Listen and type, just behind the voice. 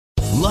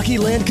Lucky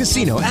Land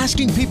Casino,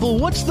 asking people,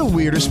 what's the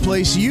weirdest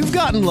place you've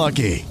gotten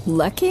lucky?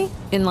 Lucky?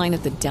 In line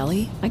at the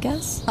deli, I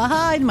guess?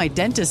 Aha, in my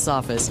dentist's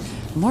office.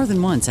 More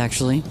than once,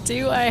 actually.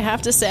 Do I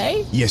have to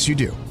say? Yes, you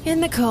do. In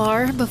the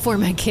car before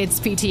my kids'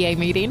 PTA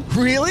meeting.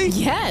 Really?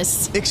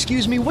 Yes.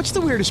 Excuse me, what's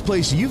the weirdest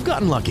place you've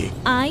gotten lucky?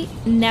 I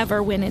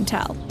never win and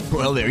tell.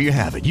 Well, there you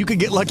have it. You can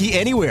get lucky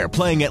anywhere,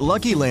 playing at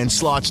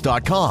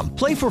LuckyLandSlots.com.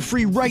 Play for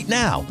free right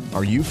now.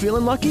 Are you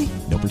feeling lucky?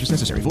 No purchase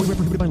necessary. Void where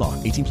prohibited by law.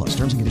 18 plus.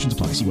 Terms and conditions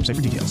apply. See website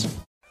for details.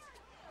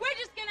 We're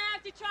just gonna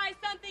have to try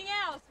something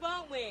else,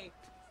 won't we?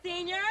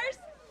 Seniors?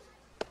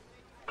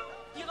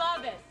 You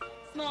love us.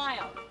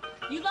 Smile.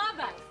 You love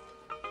us.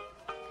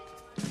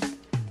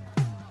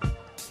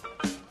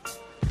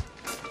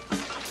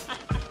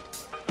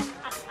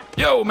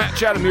 Yo, Matt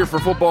Chatham here for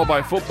Football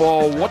by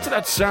Football. What's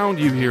that sound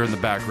you hear in the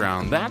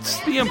background? That's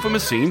the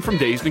infamous scene from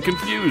Dazed and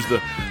Confused, the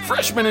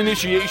freshman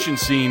initiation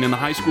scene in the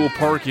high school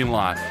parking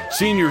lot.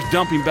 Seniors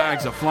dumping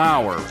bags of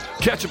flour,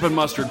 ketchup and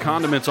mustard,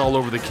 condiments all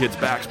over the kids'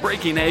 backs,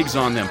 breaking eggs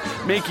on them,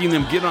 making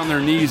them get on their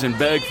knees and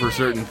beg for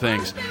certain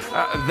things.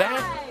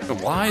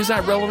 Why is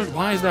that relevant?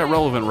 Why is that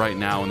relevant right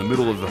now in the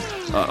middle of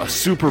a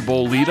Super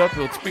Bowl lead-up?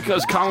 It's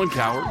because Colin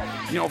Cowherd,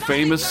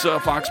 famous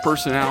Fox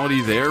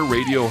personality there,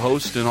 radio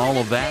host and all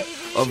of that,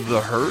 of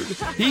the herd,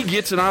 he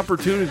gets an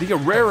opportunity, a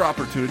rare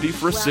opportunity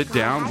for a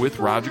sit-down with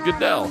Roger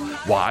Goodell.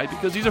 Why?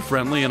 Because he's a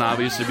friendly, and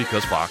obviously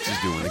because Fox is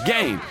doing the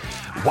game.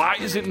 Why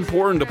is it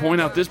important to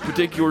point out this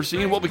particular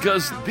scene? Well,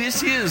 because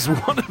this is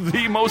one of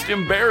the most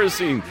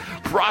embarrassing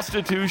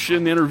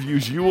prostitution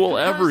interviews you will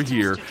ever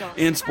hear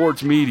in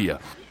sports media.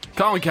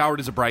 Colin Cowherd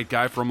is a bright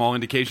guy from all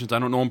indications. I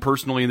don't know him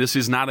personally, and this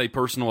is not a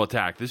personal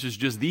attack. This is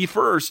just the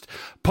first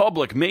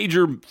public,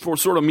 major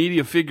sort of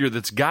media figure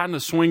that's gotten a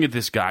swing at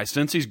this guy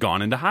since he's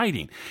gone into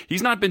hiding.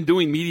 He's not been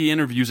doing media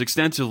interviews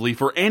extensively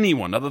for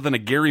anyone other than a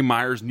Gary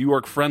Myers New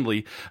York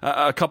friendly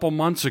a couple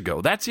months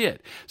ago. That's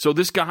it. So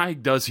this guy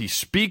he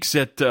speaks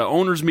at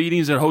owners'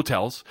 meetings at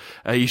hotels.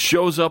 He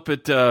shows up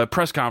at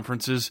press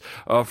conferences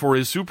for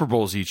his Super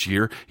Bowls each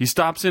year. He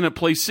stops in at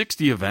Play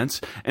 60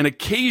 events, and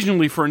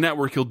occasionally for a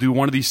network, he'll do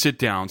one of these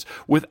sit-downs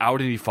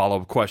without any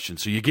follow-up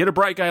questions. So you get a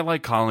bright guy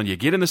like Colin, you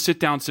get in a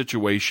sit-down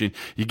situation,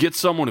 you get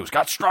someone who's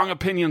got strong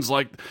opinions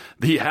like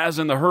he has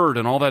in the herd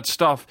and all that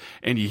stuff,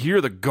 and you hear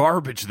the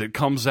garbage that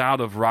comes out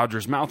of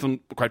Roger's mouth,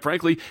 and quite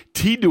frankly,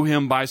 teed to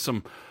him by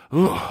some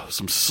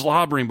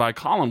slobbering by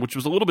Colin, which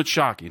was a little bit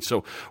shocking.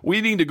 So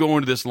we need to go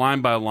into this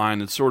line by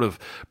line and sort of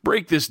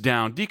break this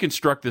down,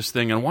 deconstruct this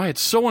thing, and why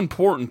it's so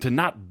important to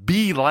not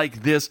be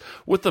like this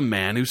with a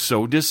man who's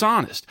so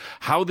dishonest.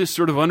 How this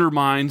sort of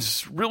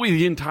undermines really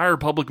the entire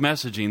public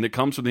messaging that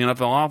comes from the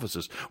NFL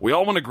offices. We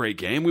all want a great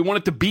game. We want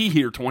it to be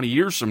here 20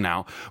 years from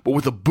now. But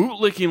with a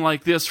bootlicking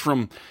like this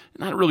from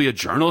not really a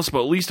journalist,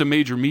 but at least a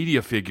major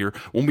media figure,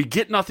 when we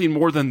get nothing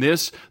more than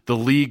this, the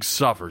league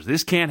suffers.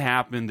 This can't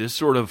happen. This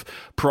sort of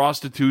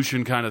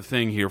prostitution kind of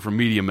thing here from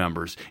media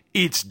members.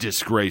 It's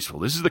disgraceful.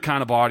 This is the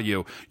kind of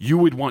audio you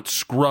would want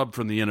scrubbed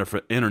from the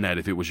internet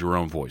if it was your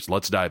own voice.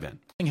 Let's dive in.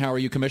 How are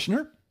you,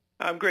 Commissioner?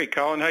 I'm great,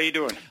 Colin. How you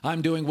doing?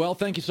 I'm doing well.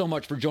 Thank you so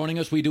much for joining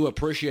us. We do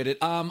appreciate it.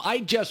 I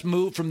just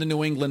moved from the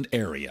New England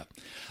area.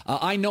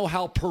 I know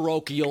how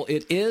parochial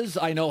it is.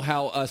 I know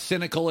how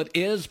cynical it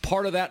is.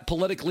 Part of that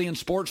politically and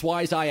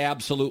sports-wise I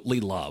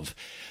absolutely love.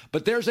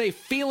 But there's a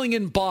feeling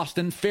in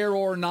Boston, fair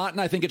or not,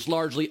 and I think it's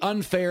largely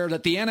unfair,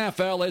 that the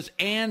NFL is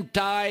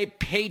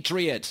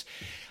anti-Patriots.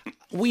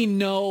 We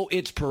know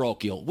it's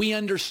parochial. We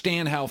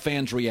understand how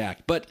fans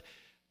react. But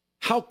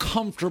how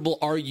comfortable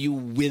are you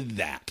with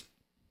that?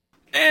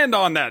 And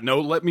on that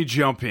note, let me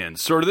jump in.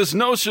 Sort of this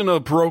notion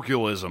of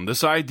parochialism,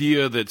 this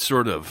idea that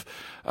sort of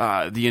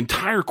the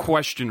entire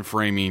question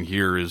framing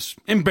here is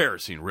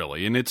embarrassing,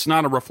 really, and it's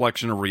not a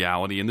reflection of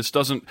reality. And this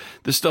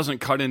doesn't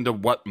cut into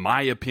what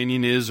my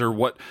opinion is, or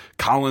what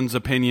Colin's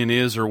opinion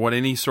is, or what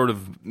any sort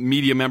of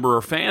media member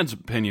or fan's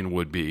opinion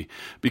would be,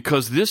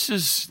 because this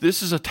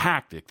is a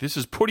tactic. This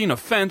is putting a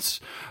fence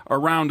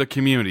around a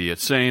community.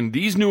 It's saying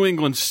these New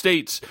England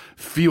states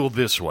feel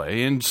this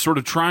way, and sort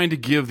of trying to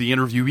give the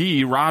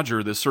interviewee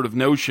Roger this sort of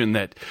notion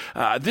that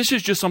this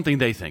is just something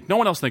they think. No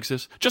one else thinks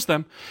this, just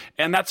them,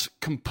 and that's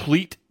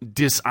complete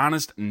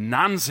dishonest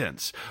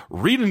nonsense.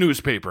 Read a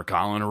newspaper,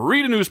 Colin.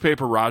 Read a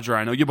newspaper, Roger.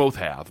 I know you both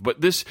have,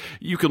 but this,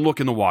 you can look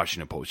in the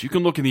Washington Post. You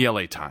can look in the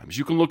LA Times.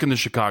 You can look in the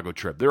Chicago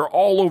Trib. They're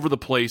all over the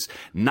place.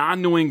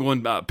 Non-New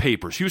England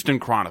papers, Houston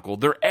Chronicle.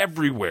 They're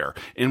everywhere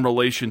in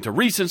relation to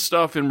recent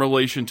stuff, in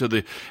relation to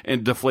the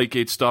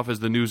Deflategate stuff as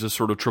the news has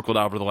sort of trickled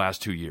out over the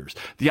last 2 years.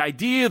 The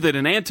idea that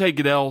an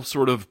anti-Goodell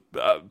sort of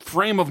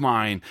frame of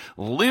mind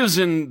lives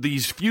in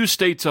these few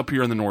states up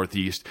here in the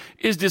Northeast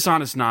is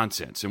dishonest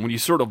nonsense. And when you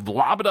sort of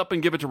lob it up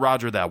and give it to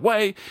Roger that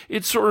way,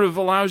 it sort of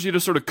allows you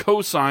to sort of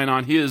co-sign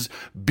on his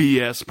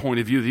BS point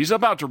of view that he's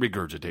about to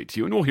regurgitate to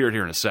you, and we'll hear it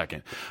here in a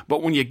second.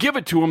 But when you give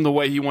it to him the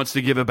way he wants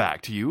to give it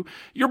back to you,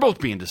 you're both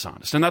being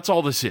dishonest, and that's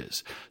all this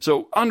is.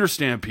 So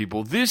understand,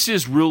 people, this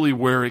is really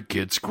where it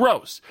gets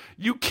gross.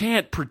 You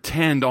can't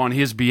pretend on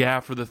his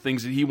behalf for the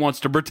things that he wants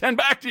to pretend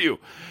back to you.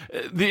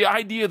 The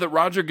idea that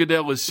Roger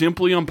Goodell is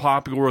simply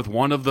unpopular with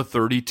one of the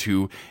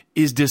 32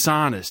 is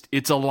dishonest.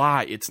 It's a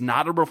lie. It's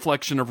not a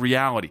reflection of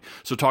reality.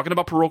 So talking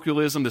about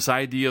parochialism, this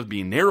idea of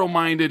being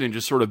narrow-minded and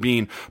just sort of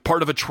being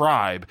part of a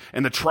tribe,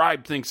 and the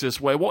tribe thinks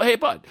this way. Well, hey,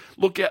 bud,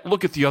 look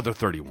at the other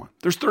 31.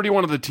 There's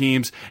 31 of the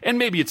teams, and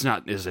maybe it's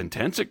not as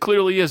intense. It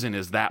clearly isn't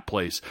as that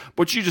place.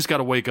 But you just got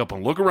to wake up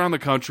and look around the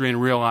country and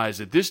realize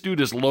that this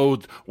dude is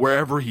loathed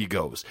wherever he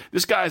goes.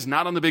 This guy is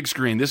not on the big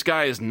screen. This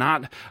guy is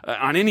not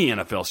on any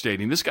NFL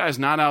stadium. This guy is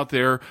not out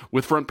there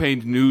with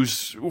front-page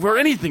news or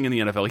anything in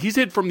the NFL. He's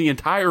hid from the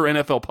entire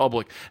NFL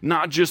public,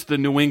 not just the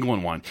New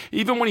England one.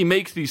 Even when he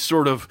makes these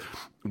sort of,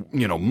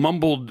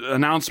 mumbled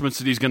announcements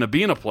that he's going to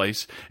be in a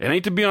place, it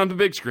ain't to be on the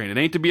big screen. It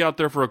ain't to be out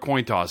there for a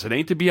coin toss. It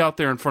ain't to be out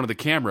there in front of the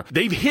camera.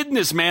 They've hidden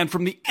this man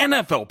from the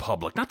NFL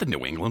public, not the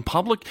New England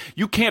public.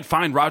 You can't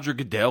find Roger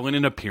Goodell in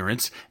an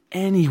appearance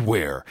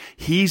anywhere.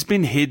 He's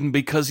been hidden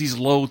because he's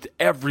loathed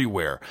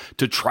everywhere.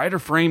 To try to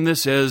frame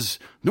this as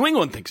New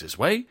England thinks this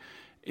way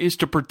is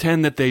to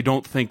pretend that they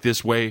don't think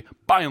this way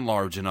by and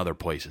large in other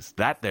places.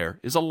 That there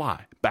is a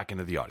lie. Back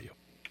into the audio.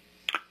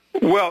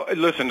 Well,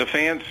 listen, the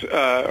fans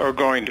are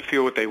going to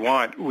feel what they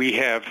want. We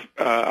have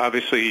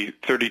obviously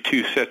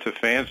 32 sets of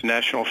fans,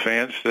 national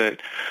fans, that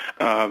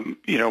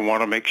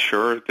want to make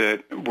sure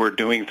that we're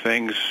doing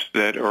things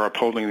that are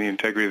upholding the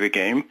integrity of the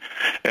game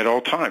at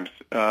all times.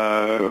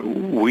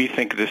 We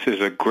think this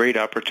is a great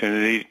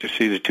opportunity to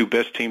see the two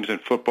best teams in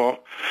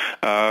football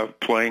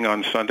playing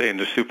on Sunday in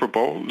the Super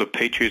Bowl. The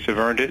Patriots have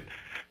earned it.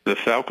 The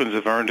Falcons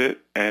have earned it,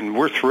 and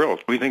we're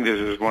thrilled. We think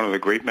this is one of the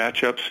great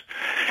matchups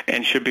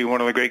and should be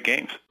one of the great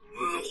games.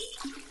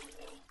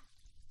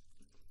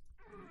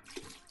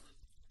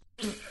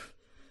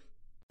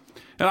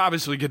 And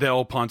obviously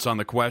Goodell punts on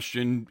the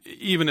question.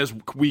 Even as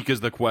weak as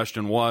the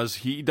question was,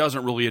 he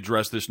doesn't really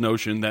address this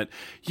notion that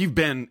you've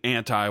been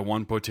anti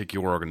one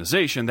particular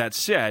organization. That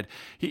said,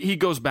 he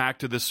goes back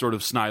to this sort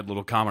of snide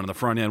little comment on the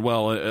front end.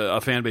 Well, a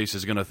fan base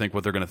is going to think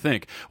what they're going to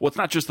think. Well, it's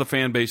not just the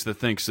fan base that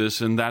thinks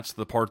this, and that's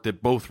the part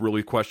that both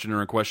really questioner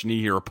and questionee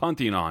here are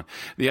punting on.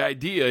 The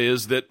idea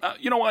is that,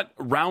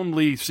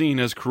 roundly seen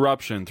as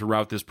corruption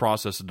throughout this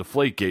process of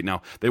Deflategate.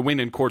 Now, they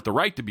win in court the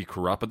right to be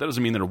corrupt, but that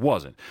doesn't mean that it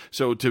wasn't.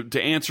 So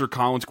to answer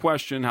Colin's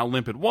question, how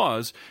limp it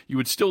was, you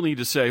would still need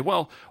to say,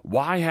 well,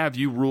 why have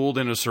you ruled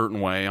in a certain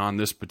way on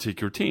this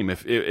particular team?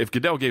 If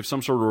Goodell gave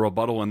some sort of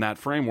rebuttal in that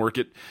framework,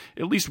 it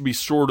at least would be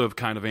sort of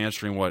kind of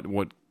answering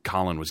what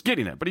Colin was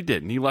getting at, but he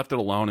didn't. He left it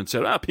alone and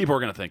said, people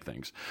are going to think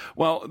things.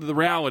 Well, the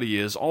reality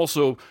is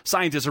also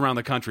scientists around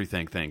the country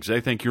think things.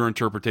 They think your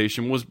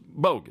interpretation was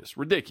bogus,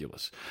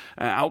 ridiculous,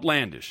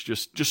 outlandish,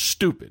 just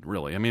stupid,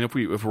 really. I mean, if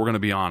we're going to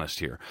be honest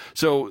here.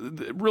 So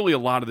really a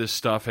lot of this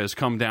stuff has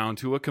come down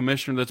to a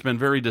commissioner that's been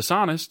very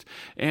dishonest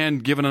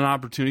and given an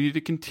opportunity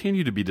to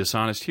continue to be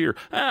dishonest here.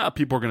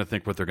 People are going to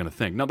think what they're going to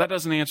think. No, that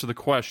doesn't answer the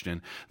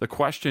question. The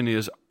question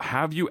is,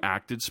 have you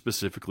acted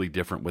specifically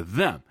different with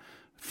them?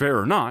 Fair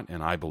or not,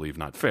 and I believe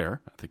not fair,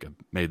 I think I've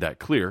made that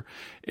clear,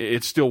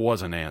 it still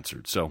wasn't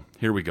answered. So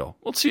here we go.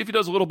 Let's see if he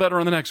does a little better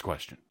on the next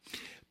question.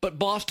 But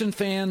Boston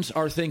fans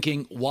are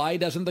thinking, why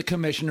doesn't the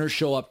commissioner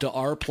show up to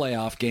our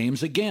playoff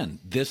games again?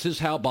 This is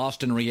how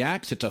Boston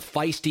reacts. It's a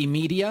feisty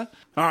media.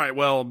 All right,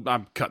 well,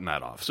 I'm cutting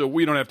that off. So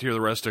we don't have to hear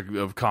the rest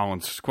of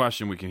Colin's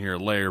question. We can hear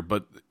it later.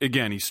 But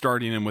again, he's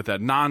starting in with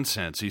that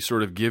nonsense. He's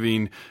sort of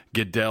giving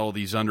Goodell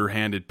these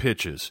underhanded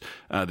pitches.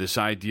 This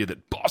idea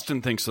that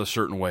Boston thinks a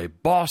certain way.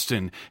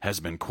 Boston has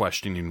been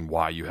questioning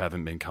why you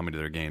haven't been coming to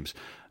their games.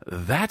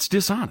 That's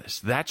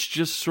dishonest. That's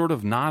just sort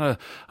of not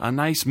a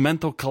nice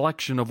mental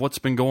collection of what's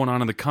been going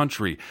on in the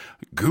country.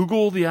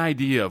 Google the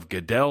idea of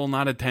Goodell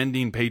not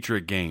attending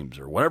Patriot games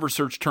or whatever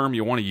search term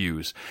you want to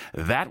use.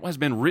 That has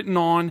been written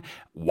on,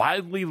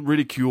 widely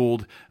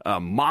ridiculed,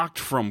 mocked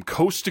from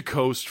coast to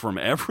coast from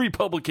every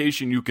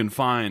publication you can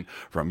find,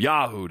 from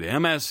Yahoo to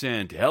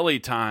MSN to LA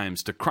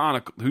Times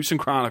to Houston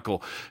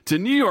Chronicle to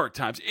New York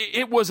Times.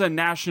 It was a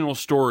national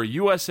story,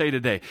 USA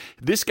Today.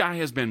 This guy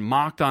has been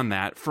mocked on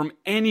that from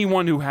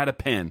anyone who had a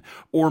pen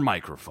or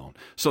microphone.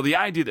 So the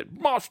idea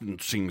that Boston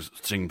seems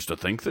to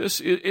think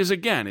this is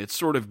again, it's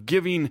sort of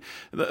giving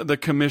the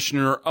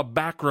commissioner a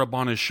back rub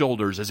on his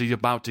shoulders as he's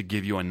about to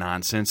give you a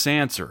nonsense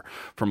answer.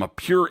 From a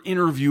pure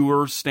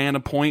interviewer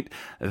standpoint,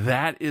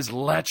 that is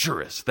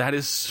lecherous. That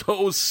is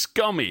so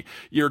scummy.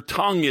 Your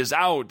tongue is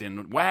out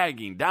and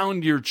wagging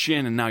down to your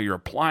chin, and now you're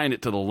applying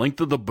it to the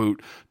length of the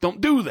boot. Don't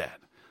do that.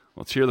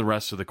 Let's hear the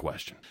rest of the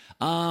question.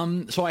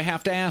 So I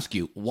have to ask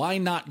you, why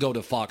not go to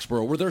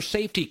Foxborough? Were there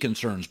safety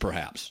concerns,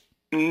 perhaps?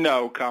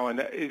 No, Colin.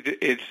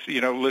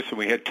 Listen,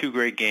 we had two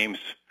great games.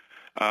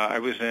 I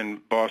was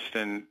in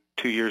Boston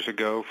 2 years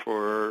ago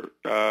for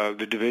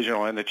the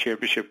divisional and the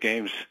championship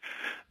games.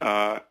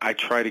 I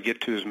try to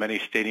get to as many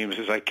stadiums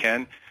as I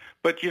can.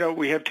 But,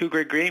 we have two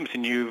great games,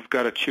 and you've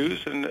got to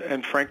choose.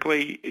 And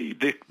frankly,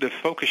 the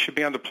focus should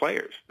be on the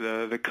players,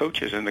 the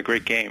coaches, and the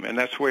great game. And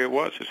that's the way it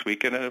was this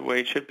weekend and the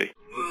way it should be.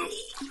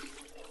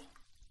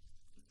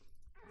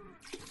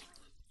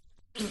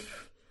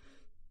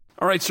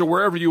 All right, so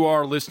wherever you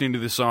are listening to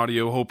this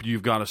audio, hope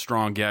you've got a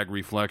strong gag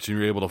reflex and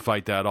you're able to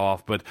fight that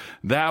off. But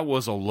that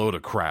was a load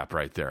of crap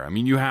right there. I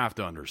mean, you have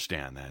to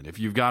understand that. If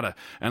you've got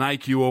an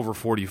IQ over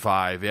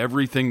 45,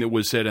 everything that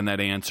was said in that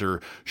answer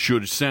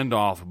should send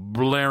off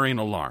blaring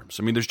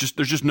alarms. I mean, there's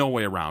just no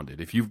way around it.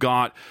 If you've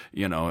got,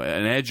 an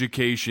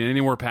education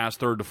anywhere past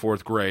 3rd to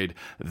 4th grade,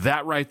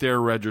 that right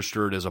there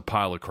registered as a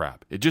pile of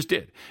crap. It just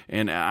did.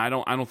 And I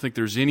don't think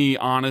there's any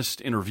honest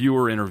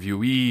interviewer,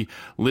 interviewee,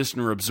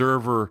 listener,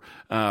 observer,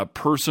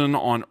 person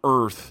on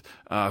earth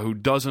who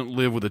doesn't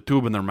live with a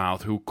tube in their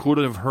mouth who could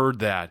have heard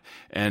that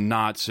and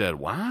not said,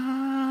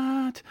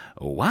 What?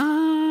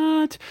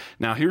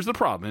 Now, here's the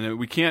problem. And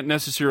we can't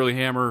necessarily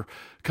hammer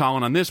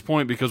Colin on this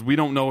point because we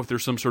don't know if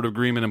there's some sort of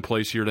agreement in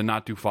place here to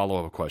not do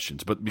follow-up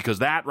questions. But because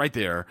that right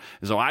there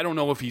is, I don't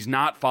know if he's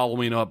not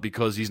following up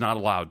because he's not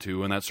allowed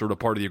to, and that's sort of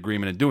part of the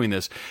agreement in doing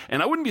this.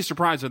 And I wouldn't be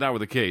surprised if that were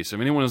the case.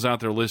 If anyone is out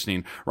there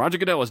listening, Roger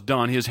Goodell has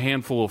done his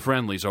handful of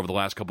friendlies over the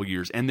last couple of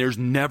years, and there's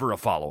never a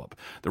follow-up.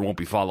 There won't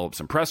be follow-ups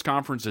in press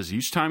conferences.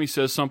 Each time he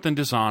says something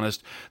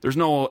dishonest, there's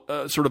no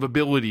sort of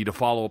ability to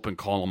follow up and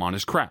call him on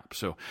his crap.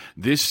 So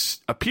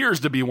this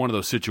appears to be one of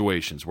those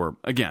situations where,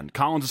 again,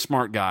 Colin's a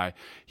smart guy.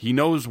 He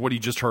knows what he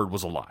just heard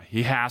was a lie.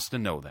 He has to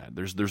know that.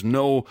 There's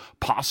no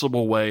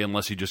possible way,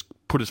 unless he just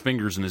put his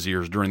fingers in his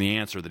ears during the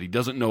answer, that he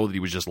doesn't know that he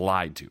was just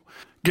lied to.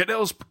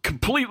 Goodell's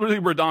completely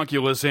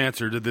redonkulous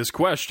answer to this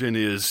question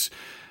is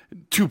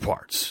 2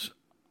 parts.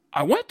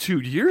 I went 2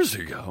 years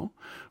ago,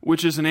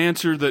 which is an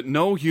answer that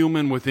no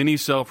human with any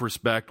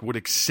self-respect would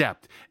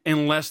accept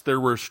unless there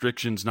were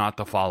restrictions not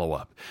to follow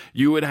up.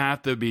 You would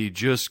have to be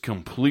just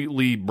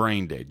completely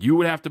brain dead. You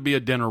would have to be a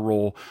dinner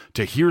roll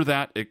to hear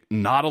that,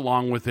 nod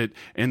along with it,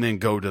 and then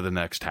go to the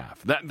next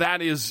half.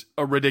 That is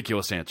a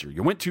ridiculous answer.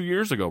 You went 2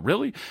 years ago,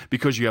 really?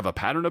 Because you have a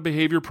pattern of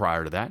behavior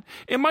prior to that.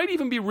 It might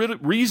even be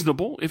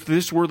reasonable, if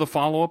this were the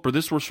follow-up or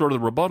this were sort of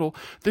the rebuttal,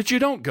 that you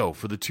don't go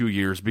for the 2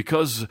 years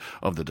because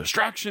of the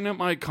distraction it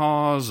might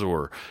cause,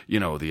 or,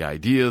 the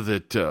idea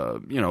that,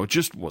 it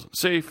just wasn't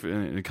safe.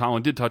 And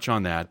Colin did touch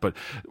on that. But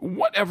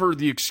whatever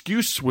the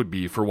excuse would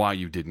be for why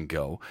you didn't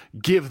go,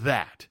 give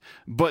that.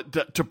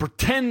 But to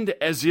pretend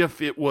as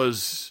if it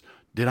was,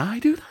 did I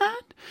do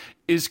that?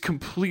 Is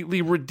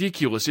completely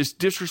ridiculous. It's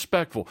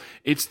disrespectful.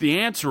 It's the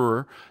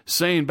answerer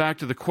saying back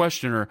to the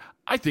questioner,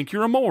 I think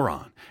you're a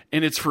moron.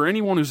 And it's for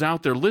anyone who's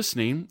out there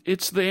listening,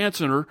 it's the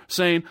answerer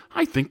saying,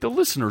 I think the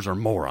listeners are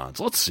morons.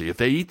 Let's see if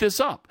they eat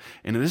this up.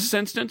 And in this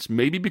instance,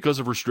 maybe because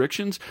of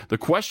restrictions, the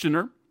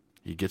questioner,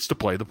 he gets to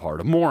play the part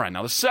of moron.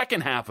 Now, the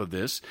second half of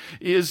this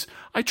is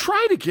I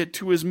try to get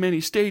to as many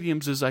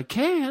stadiums as I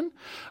can.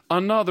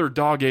 Another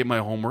dog ate my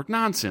homework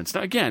nonsense.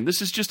 Now, again,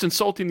 this is just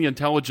insulting the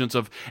intelligence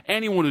of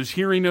anyone who's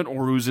hearing it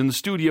or who's in the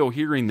studio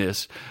hearing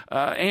this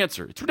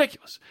answer. It's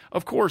ridiculous.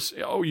 Of course,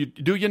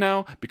 do you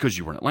now? Because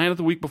you were in Atlanta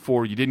the week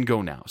before, you didn't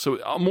go now.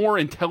 So a more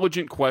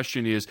intelligent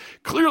question is,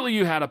 clearly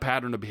you had a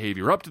pattern of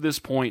behavior up to this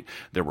point.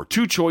 There were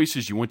 2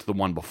 choices. You went to the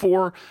one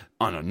before.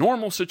 On a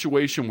normal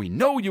situation, we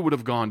know you would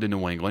have gone to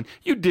New England.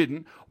 You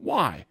didn't.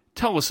 Why?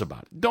 Tell us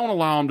about it. Don't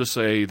allow them to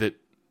say that,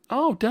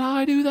 oh, did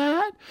I do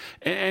that?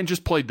 And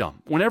just play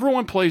dumb. When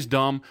everyone plays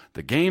dumb,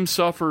 the game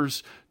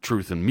suffers,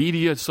 truth in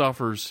media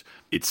suffers.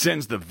 It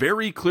sends the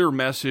very clear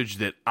message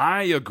that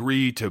I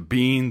agree to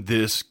being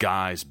this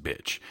guy's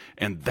bitch.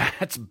 And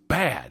that's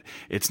bad.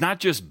 It's not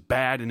just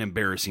bad and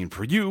embarrassing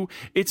for you.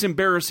 It's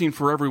embarrassing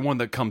for everyone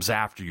that comes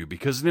after you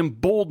because it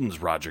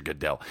emboldens Roger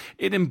Goodell.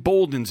 It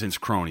emboldens his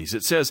cronies.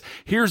 It says,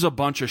 here's a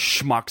bunch of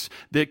schmucks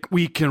that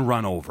we can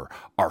run over.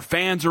 Our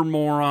fans are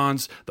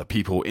morons. The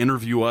people who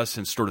interview us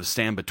and sort of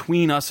stand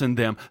between us and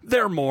them,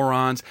 they're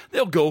morons.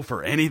 They'll go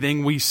for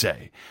anything we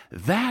say.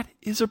 That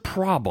is a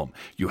problem.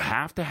 You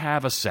have to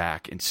have a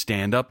sack and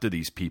stand up to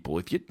these people.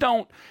 If you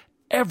don't,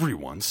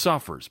 everyone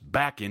suffers.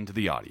 Back into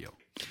the audio.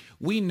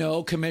 We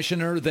know,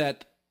 Commissioner,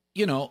 that,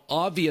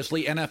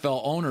 obviously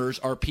NFL owners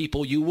are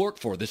people you work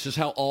for. This is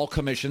how all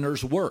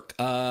commissioners work.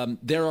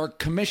 There are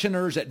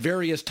commissioners at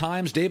various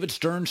times. David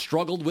Stern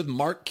struggled with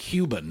Mark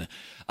Cuban.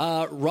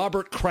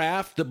 Robert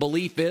Kraft, the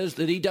belief is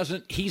that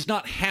he's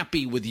not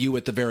happy with you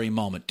at the very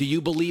moment. Do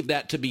you believe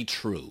that to be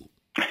true?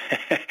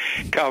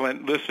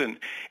 Colin, listen,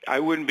 I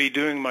wouldn't be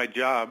doing my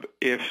job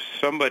if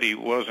somebody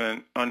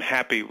wasn't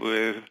unhappy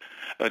with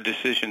a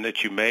decision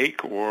that you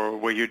make or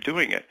where you're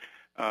doing it.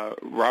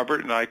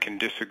 Robert and I can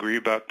disagree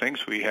about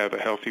things. We have a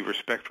healthy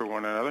respect for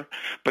one another,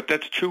 but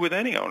that's true with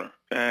any owner.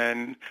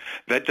 And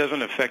that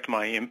doesn't affect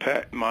my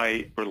impact,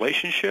 my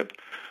relationship,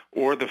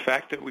 or the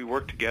fact that we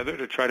work together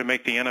to try to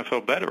make the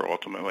NFL better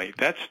ultimately.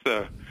 That's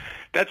the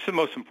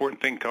most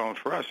important thing, Colin,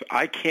 for us.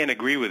 I can't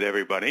agree with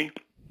everybody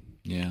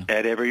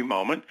at every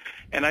moment,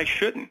 and I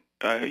shouldn't.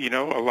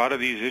 A lot of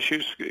these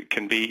issues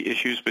can be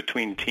issues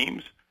between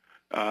teams.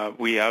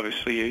 We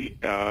obviously,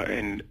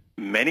 in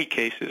many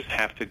cases,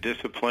 have to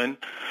discipline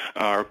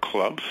our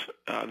clubs.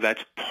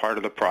 That's part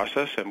of the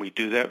process, and we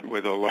do that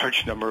with a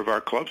large number of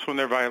our clubs when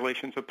they're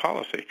violations of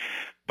policy.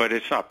 But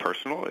it's not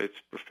personal, it's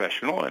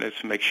professional, and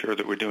it's to make sure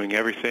that we're doing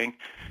everything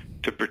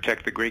to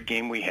protect the great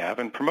game we have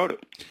and promote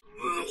it.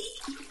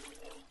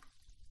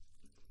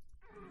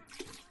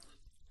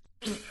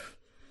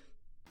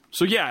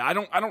 So yeah, I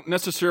don't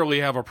necessarily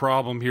have a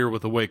problem here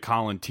with the way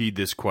Colin teed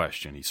this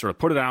question. He sort of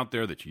put it out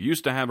there that you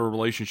used to have a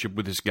relationship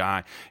with this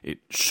guy. It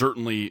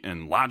certainly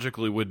and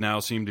logically would now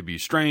seem to be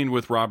strained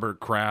with Robert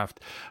Kraft.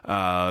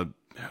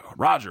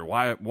 Roger,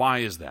 why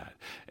is that?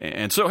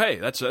 And so, hey,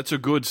 that's a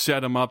good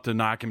set him up to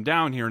knock him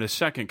down here in a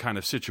second kind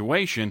of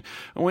situation.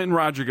 When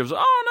Roger goes,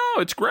 oh,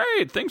 no, it's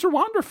great. Things are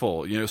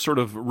wonderful. Sort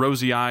of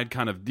rosy-eyed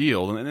kind of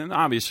deal. And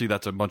obviously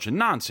that's a bunch of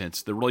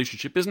nonsense. The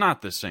relationship is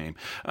not the same.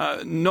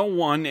 No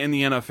one in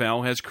the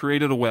NFL has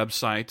created a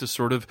website to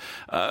sort of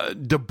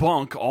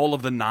debunk all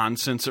of the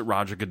nonsense that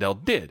Roger Goodell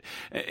did.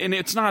 And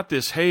it's not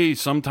this, hey,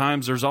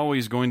 sometimes there's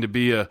always going to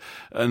be an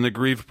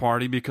aggrieved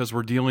party because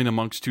we're dealing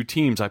amongst two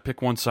teams. I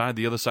pick one side,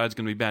 the other side's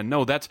going to be bad.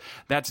 No, that's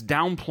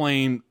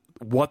downplaying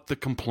what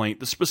the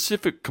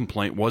specific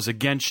complaint was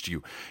against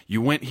you.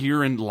 You went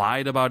here and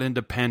lied about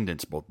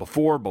independence, both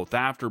before, both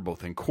after,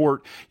 both in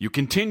court. You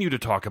continue to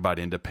talk about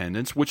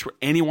independence, which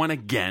anyone,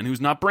 again, who's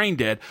not brain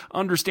dead,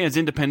 understands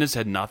independence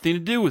had nothing to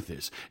do with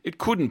this. It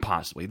couldn't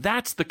possibly.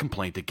 That's the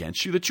complaint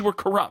against you, that you were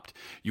corrupt.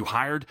 You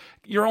hired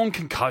your own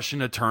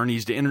concussion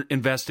attorneys to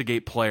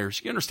investigate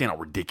players. You understand how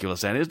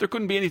ridiculous that is. There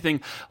couldn't be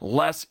anything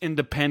less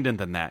independent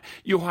than that.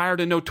 You hired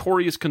a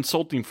notorious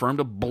consulting firm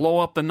to blow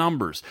up the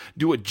numbers,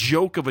 do a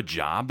joke of a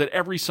job that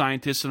every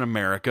scientist in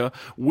America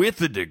with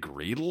a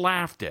degree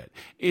laughed at.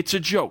 It's a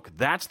joke.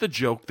 That's the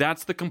joke.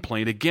 That's the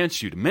complaint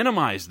against you. To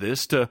minimize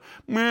this to,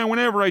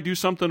 whenever I do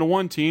something to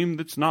one team,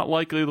 that's not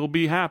likely they'll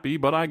be happy,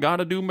 but I got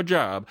to do my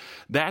job.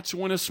 That's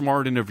when a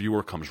smart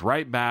interviewer comes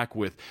right back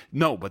with,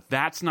 no, but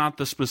that's not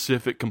the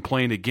specific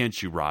complaint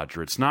against you,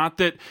 Roger. It's not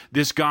that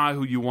this guy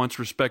who you once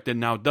respected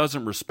now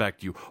doesn't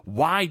respect you.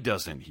 Why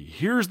doesn't he?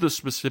 Here's the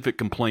specific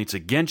complaints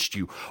against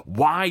you.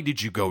 Why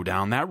did you go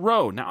down that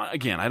road? Now,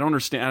 again, I don't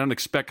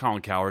expect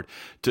Colin Cowherd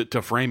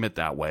to frame it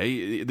that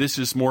way. This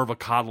is more of a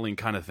coddling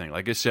kind of thing.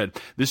 Like I said,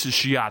 this is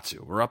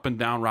shiatsu. We're up and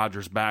down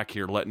Roger's back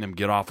here, letting him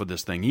get off of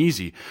this thing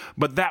easy.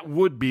 But that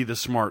would be the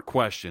smart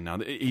question. Now,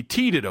 he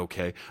teed it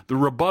okay. The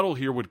rebuttal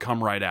here would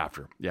come right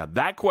after. Yeah,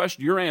 that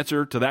question, your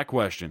answer to that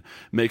question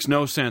makes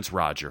no sense,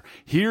 Roger.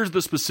 Here's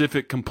the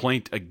specific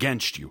complaint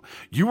against you.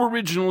 You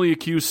originally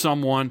accused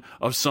someone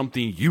of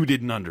something you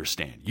didn't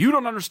understand. You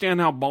don't understand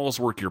how balls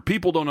work. Your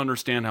people don't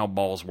understand how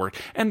balls work.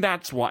 And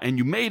that's why, and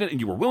you made it, and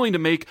you were willing to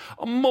make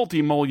a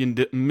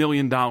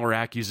multi-million dollar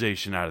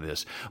accusation out of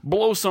this.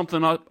 Blow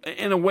something up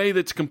in a way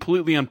that's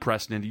completely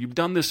unprecedented. You've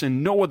done this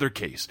in no other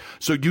case.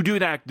 So you do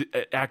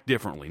act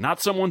differently.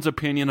 Not someone's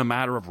opinion, a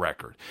matter of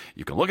record.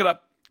 You can look it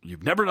up.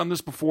 You've never done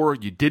this before.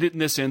 You did it in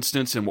this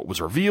instance, and what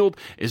was revealed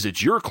is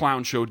that your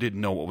clown show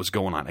didn't know what was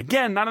going on.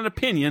 Again, not an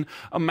opinion,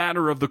 a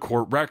matter of the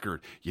court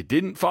record. You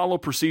didn't follow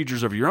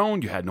procedures of your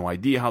own. You had no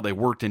idea how they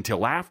worked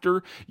until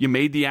after you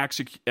made the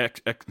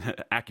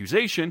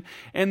accusation,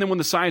 and then when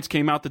the science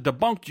came out that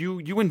debunked you,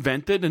 you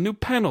invented a new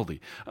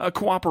penalty,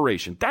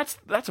 cooperation. That's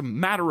a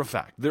matter of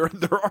fact. There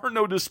are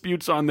no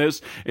disputes on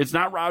this. It's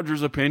not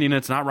Roger's opinion.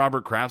 It's not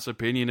Robert Kraft's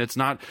opinion. It's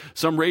not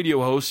some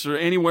radio hosts or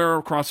anywhere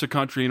across the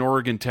country in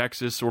Oregon,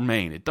 Texas, or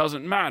Maine. It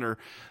doesn't matter.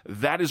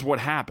 That is what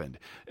happened.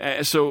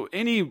 So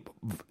any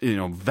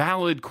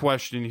valid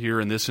question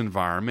here in this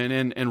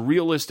environment and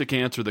realistic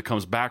answer that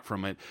comes back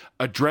from it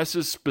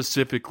addresses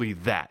specifically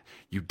that.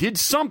 You did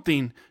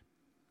something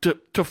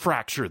to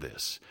fracture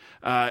this.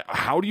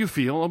 How do you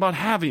feel about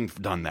having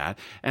done that?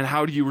 And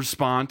how do you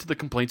respond to the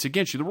complaints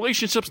against you? The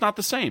relationship's not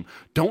the same.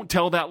 Don't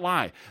tell that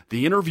lie.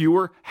 The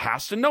interviewer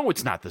has to know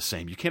it's not the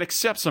same. You can't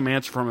accept some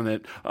answer from him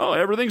that, oh,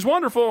 everything's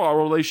wonderful. Our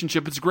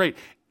relationship is great.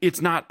 It's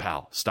not,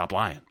 pal. Stop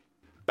lying.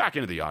 Back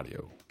into the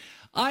audio.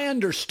 I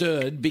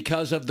understood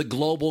because of the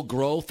global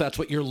growth. That's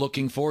what you're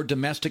looking for.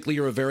 Domestically,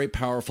 you're a very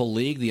powerful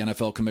league. The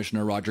NFL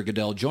Commissioner Roger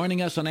Goodell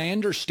joining us, and I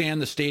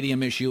understand the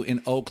stadium issue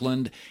in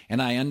Oakland,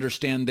 and I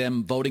understand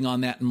them voting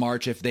on that in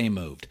March if they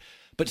moved.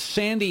 But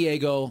San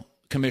Diego,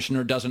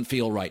 Commissioner, doesn't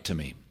feel right to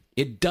me.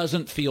 It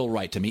doesn't feel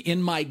right to me.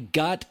 In my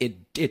gut,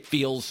 it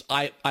feels,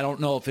 I don't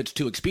know if it's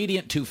too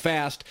expedient, too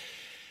fast,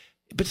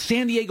 but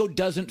San Diego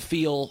doesn't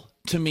feel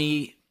to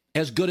me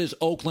as good as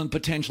Oakland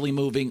potentially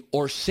moving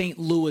or St.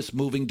 Louis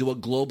moving to a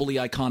globally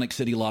iconic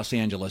city, Los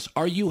Angeles.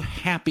 Are you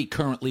happy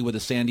currently with a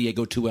San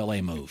Diego to LA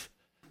move?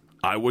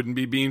 I wouldn't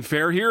be being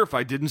fair here if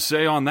I didn't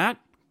say on that.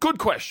 Good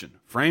question.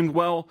 Framed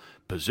well,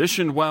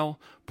 positioned well,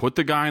 put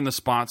the guy in the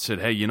spot, said,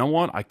 hey, you know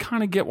what? I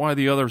kind of get why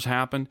the others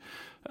happened.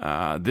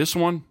 This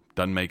one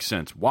doesn't make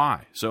sense.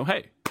 Why? So,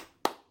 hey,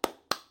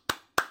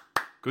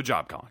 good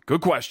job, Colin.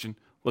 Good question.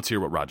 Let's hear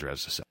what Roger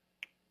has to say.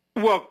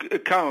 Well,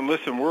 Colin,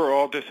 listen, we're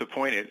all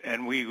disappointed,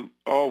 and we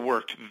all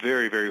worked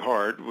very, very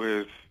hard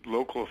with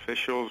local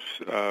officials,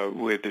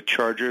 with the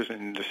Chargers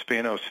and the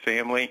Spanos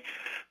family,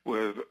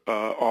 with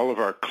all of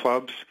our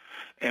clubs,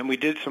 and we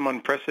did some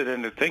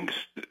unprecedented things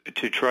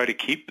to try to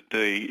keep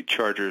the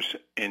Chargers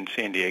in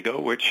San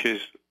Diego, which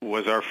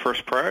was our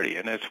first priority,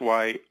 and that's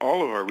why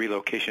all of our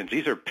relocations,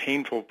 these are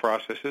painful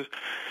processes.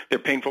 They're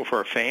painful for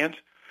our fans.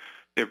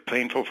 They're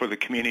painful for the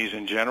communities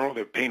in general.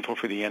 They're painful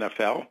for the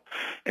NFL.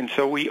 And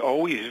so we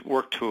always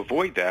work to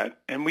avoid that,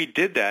 and we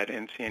did that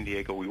in San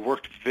Diego. We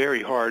worked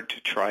very hard to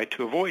try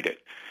to avoid it,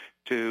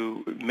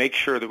 to make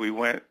sure that we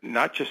went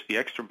not just the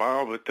extra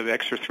mile, but the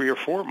extra 3 or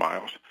 4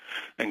 miles,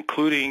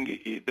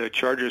 including the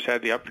Chargers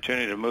had the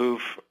opportunity to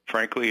move,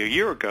 frankly, a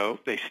year ago.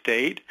 They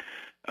stayed.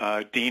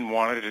 Dean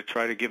wanted to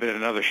try to give it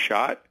another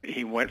shot.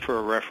 He went for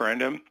a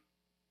referendum.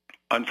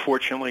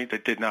 Unfortunately,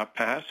 that did not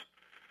pass.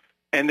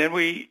 And then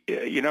we,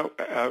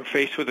 are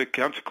faced with a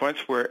consequence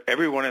where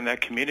everyone in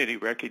that community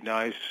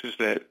recognizes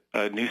that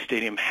a new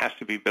stadium has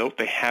to be built.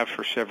 They have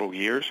for several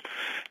years.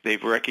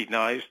 They've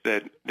recognized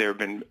that there have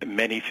been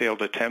many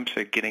failed attempts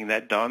at getting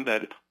that done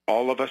that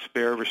all of us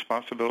bear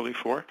responsibility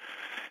for.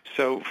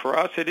 So for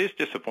us, it is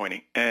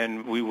disappointing,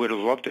 and we would have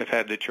loved to have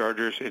had the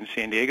Chargers in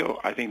San Diego.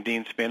 I think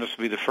Dean Spanos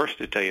will be the first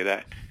to tell you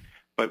that.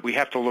 But we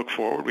have to look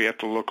forward. We have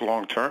to look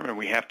long-term, and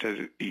we have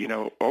to,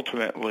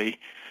 ultimately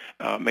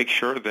make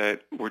sure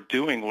that we're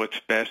doing what's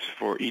best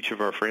for each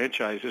of our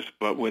franchises,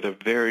 but with a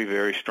very,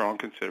 very strong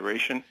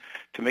consideration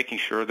to making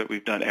sure that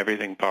we've done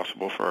everything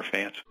possible for our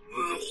fans.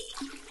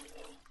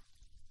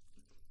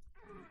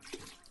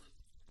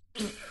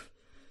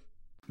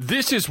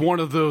 This is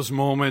one of those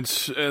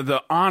moments,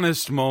 the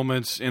honest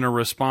moments in a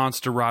response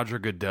to Roger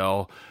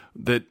Goodell,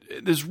 that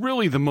is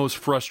really the most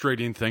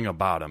frustrating thing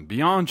about him,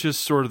 beyond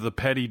just sort of the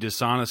petty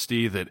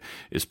dishonesty that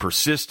is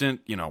persistent,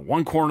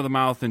 one corner of the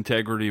mouth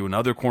integrity,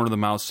 another corner of the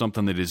mouth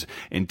something that is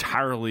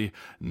entirely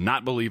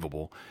not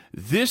believable.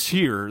 This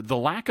here, the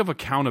lack of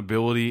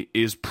accountability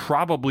is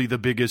probably the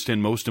biggest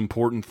and most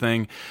important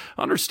thing.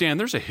 Understand,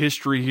 there's a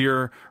history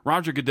here.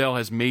 Roger Goodell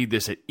has made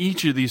this at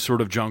each of these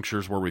sort of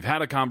junctures where we've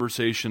had a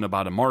conversation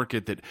about a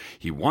market that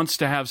he wants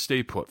to have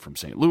stay put, from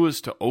St. Louis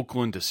to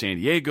Oakland to San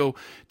Diego,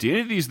 to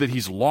any of these that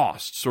he's lost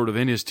sort of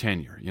in his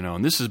tenure,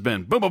 and this has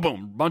been boom, boom,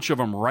 boom, bunch of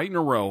them right in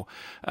a row,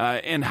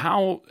 and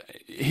how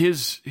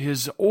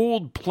his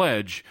old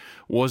pledge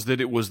was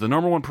that it was the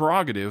number one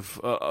prerogative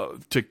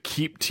to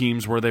keep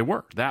teams where they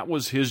work. That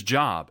was his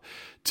job,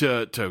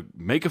 to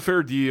make a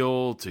fair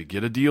deal, to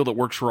get a deal that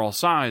works for all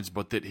sides,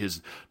 but that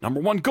his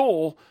number one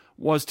goal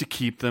was to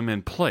keep them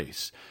in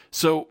place.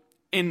 So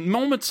in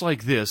moments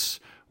like this,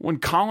 when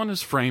Colin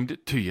has framed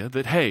it to you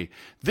that, hey,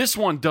 this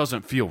one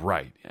doesn't feel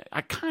right,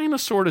 I kind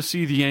of sort of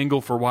see the angle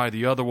for why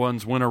the other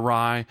ones went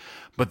awry,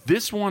 but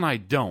this one I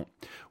don't.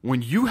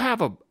 When you have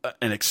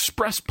an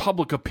expressed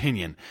public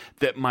opinion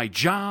that my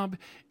job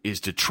is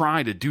to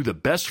try to do the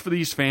best for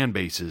these fan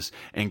bases,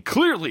 and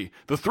clearly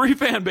the 3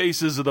 fan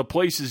bases of the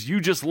places you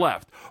just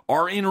left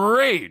are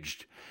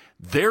enraged,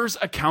 there's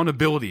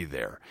accountability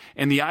there.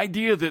 And the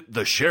idea that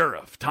the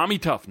sheriff, Tommy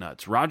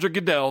Toughnuts, Roger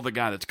Goodell, the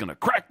guy that's going to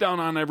crack down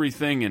on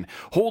everything and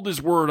hold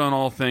his word on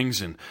all things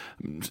and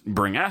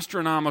bring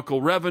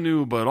astronomical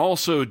revenue, but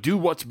also do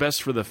what's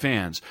best for the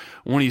fans,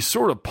 when he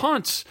sort of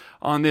punts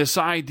on this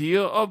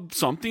idea of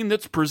something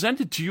that's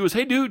presented to you as,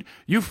 hey, dude,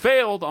 you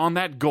failed on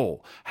that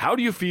goal. How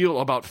do you feel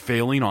about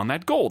failing on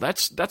that goal?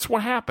 That's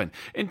what happened.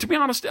 And to be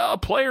honest, a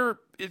player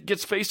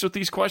gets faced with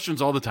these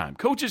questions all the time.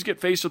 Coaches get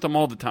faced with them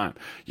all the time.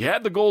 You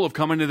had the goal of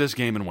coming to this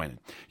game and winning.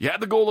 You had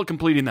the goal of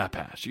completing that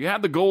pass. You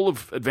had the goal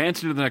of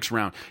advancing to the next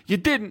round. You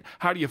didn't.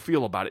 How do you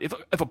feel about it?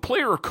 If a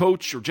player or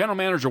coach or general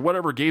manager or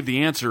whatever gave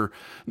the answer,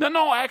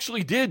 no, I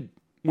actually did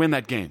win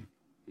that game.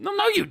 No,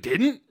 you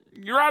didn't.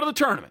 You're out of the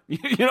tournament.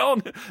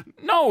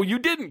 No, you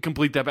didn't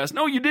complete that pass.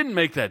 No, you didn't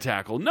make that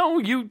tackle. No,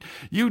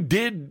 you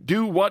did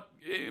do what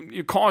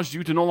caused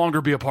you to no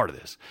longer be a part of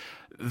this.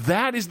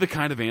 That is the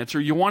kind of answer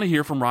you want to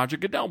hear from Roger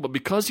Goodell. But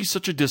because he's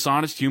such a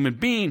dishonest human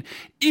being,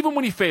 even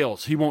when he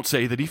fails, he won't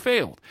say that he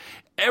failed.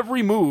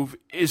 Every move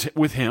is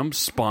with him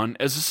spun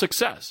as a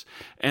success.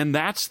 And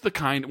that's the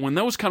when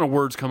those kind of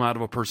words come out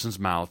of a person's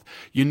mouth,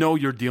 you know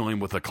you're dealing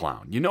with a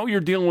clown. You know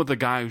you're dealing with a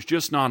guy who's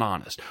just not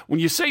honest.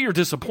 When you say you're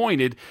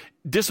disappointed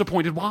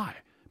why?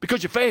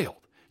 Because you failed.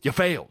 You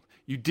failed.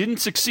 You didn't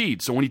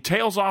succeed. So when he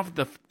tails off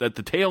at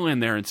the tail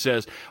end there and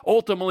says,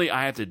 ultimately,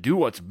 I have to do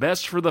what's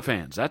best for the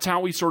fans. That's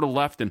how he sort of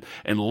left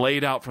and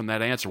laid out from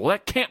that answer. Well,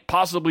 that can't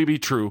possibly be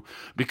true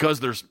because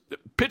there's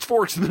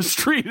pitchforks in the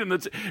street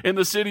in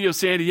the city of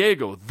San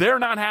Diego. They're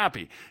not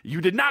happy.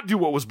 You did not do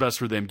what was best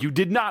for them. You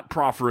did not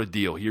proffer a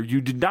deal here. You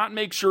did not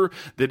make sure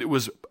that it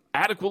was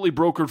adequately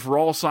brokered for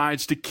all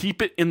sides to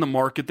keep it in the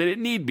market that it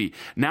need be.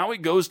 Now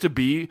it goes to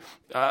be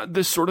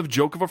this sort of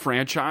joke of a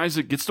franchise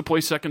that gets to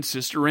play second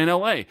sister in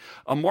L.A.,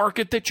 a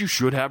market that you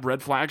should have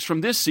red flags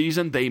from this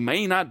season. They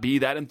may not be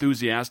that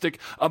enthusiastic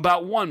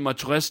about one,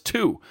 much less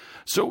two.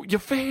 So you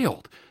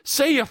failed.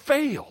 Say you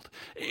failed.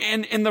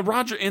 And in the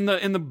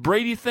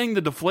Brady thing,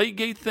 the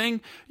Deflategate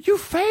thing, you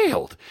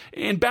failed.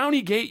 In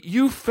Bountygate,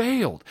 you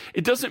failed.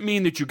 It doesn't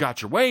mean that you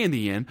got your way in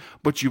the end,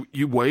 but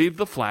you waved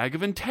the flag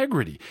of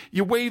integrity.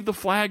 You waved the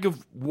flag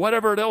of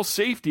whatever else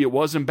safety it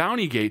was in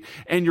Bountygate,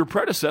 and your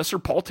predecessor,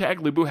 Paul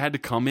Tagliabue, had to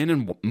come in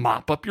and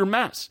mop up your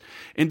mess.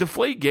 In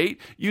Deflategate,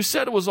 you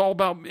said it was all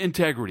about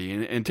integrity,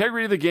 and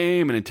integrity of the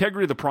game and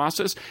integrity of the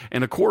process,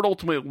 and the court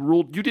ultimately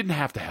ruled you didn't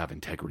have to have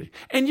integrity.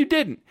 And you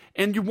didn't,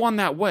 and you won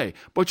that way.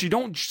 But you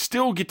don't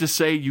still get to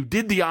say you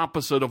did the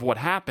opposite of what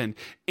happened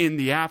in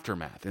the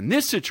aftermath. In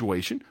this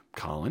situation,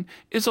 Colin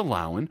is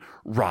allowing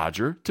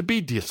Roger to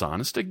be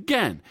dishonest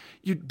again.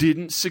 You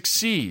didn't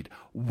succeed.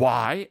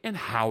 Why and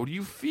how do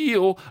you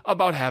feel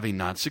about having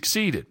not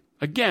succeeded?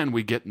 Again,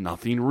 we get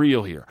nothing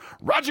real here.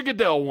 Roger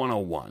Goodell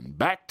 101.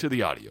 Back to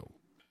the audio.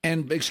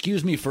 And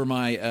excuse me for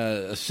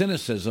my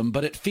cynicism,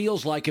 but it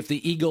feels like if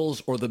the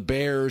Eagles or the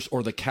Bears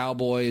or the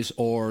Cowboys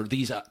or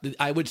these,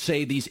 I would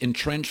say these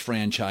entrenched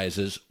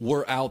franchises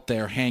were out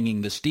there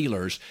hanging the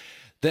Steelers,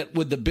 that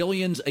with the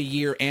billions a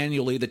year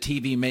annually the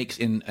TV makes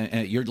in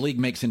your league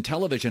makes in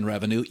television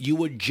revenue, you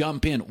would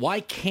jump in.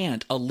 Why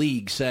can't a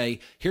league say,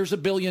 here's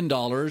 $1 billion,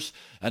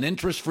 an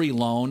interest-free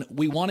loan.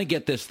 We want to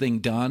get this thing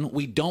done.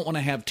 We don't want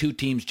to have two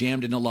teams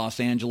jammed into Los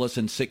Angeles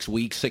in 6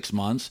 weeks, 6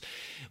 months.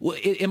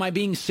 Am I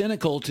being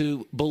cynical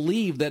to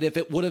believe that if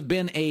it would have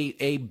been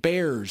a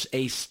Bears,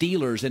 a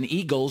Steelers, an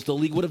Eagles, the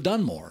league would have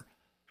done more?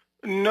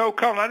 No,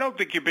 Colin, I don't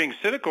think you're being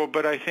cynical,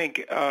 but I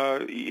think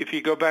if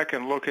you go back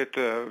and look at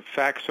the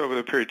facts over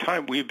the period of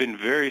time, we've been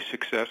very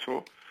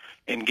successful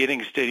in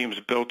getting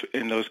stadiums built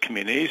in those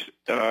communities.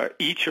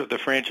 Each of the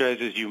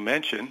franchises you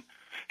mentioned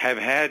have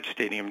had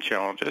stadium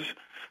challenges,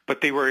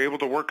 but they were able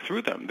to work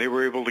through them. They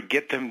were able to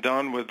get them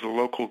done with the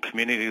local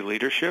community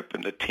leadership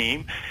and the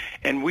team.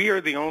 And we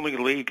are the only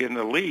league in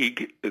the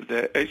league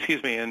that,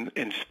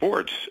 in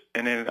sports,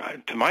 and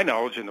to my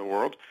knowledge in the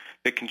world,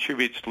 that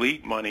contributes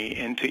league money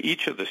into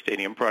each of the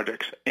stadium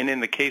projects. And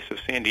in the case of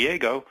San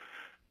Diego,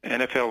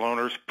 NFL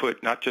owners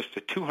put not just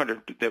the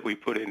 200 that we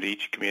put into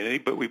each community,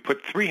 but we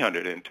put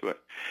 300 into it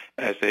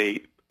as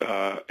the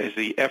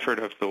effort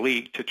of the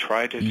league to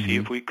try to see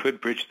if we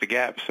could bridge the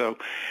gap. So,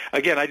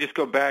 again, I just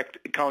go back,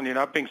 Colin, you're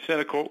not being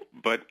cynical,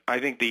 but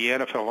I think the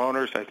NFL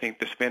owners, I think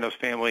the Spanos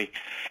family,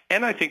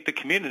 and I think the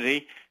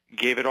community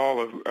gave it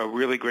all a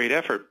really great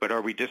effort. But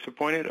are we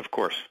disappointed? Of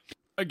course.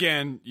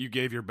 Again, you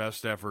gave your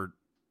best effort,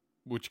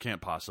 which can't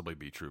possibly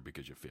be true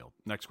because you failed.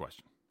 Next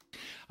question.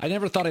 I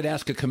never thought I'd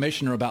ask a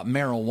commissioner about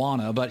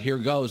marijuana, but here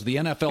goes. The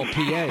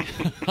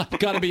NFLPA. I've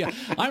got to be.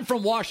 I'm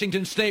from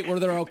Washington State, where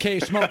they're okay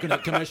smoking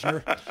it,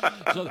 Commissioner.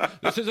 So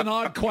this is an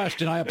odd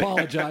question. I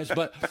apologize,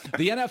 but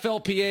the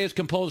NFLPA has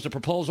composed a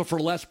proposal for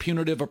a less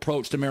punitive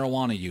approach to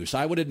marijuana use.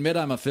 I would admit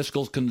I'm a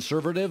fiscal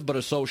conservative, but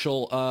a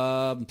social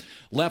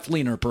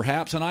left-leaner,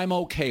 perhaps, and I'm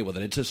okay with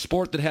it. It's a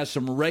sport that has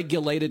some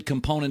regulated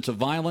components of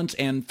violence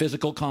and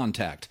physical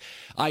contact.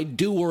 I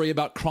do worry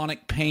about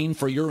chronic pain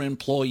for your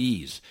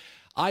employees.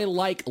 I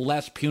like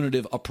less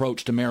punitive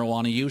approach to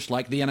marijuana use,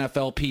 like the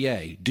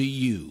NFLPA. Do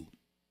you?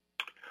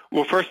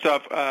 Well, first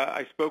off,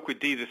 I spoke with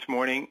Dee this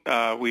morning.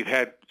 We've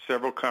had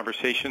several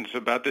conversations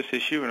about this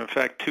issue, and in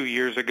fact, 2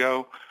 years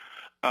ago,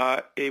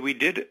 we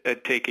did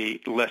take a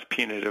less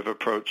punitive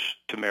approach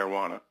to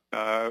marijuana.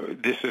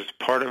 This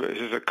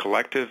is a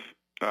collective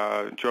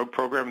drug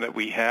program that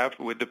we have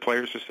with the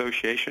Players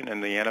Association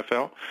and the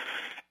NFL.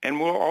 And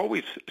we'll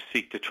always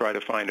seek to try to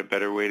find a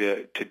better way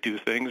to do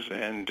things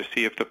and to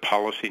see if the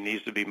policy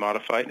needs to be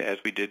modified, as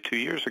we did 2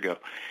 years ago.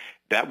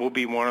 That will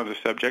be one of the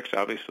subjects,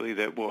 obviously,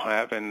 that we'll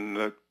have in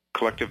the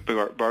collective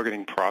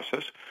bargaining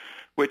process,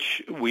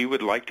 which we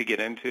would like to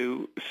get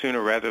into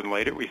sooner rather than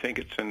later. We think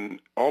it's in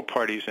all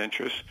parties'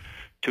 interest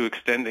to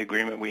extend the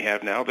agreement we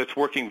have now that's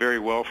working very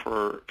well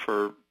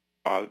for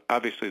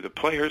obviously the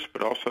players,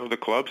 but also the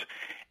clubs,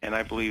 and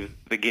I believe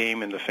the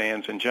game and the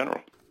fans in general.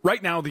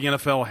 Right now, the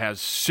NFL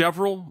has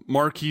several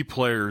marquee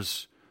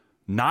players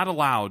not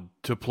allowed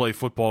to play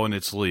football in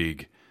its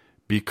league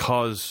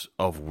because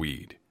of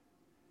weed.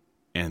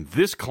 And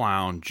this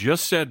clown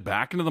just said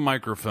back into the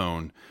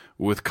microphone,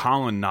 with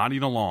Colin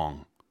nodding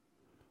along,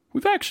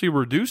 we've actually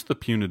reduced the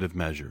punitive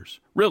measures.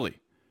 Really?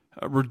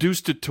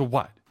 Reduced it to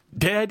what?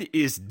 Dead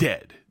is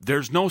dead.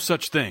 There's no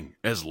such thing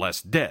as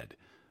less dead.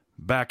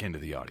 Back into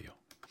the audio.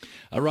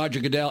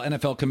 Roger Goodell,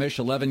 NFL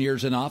commissioner, 11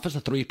 years in office,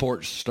 a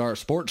three-star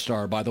sports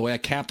star, by the way. I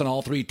captained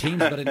all three teams,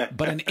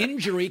 but an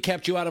injury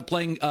kept you out of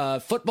playing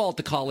football at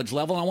the college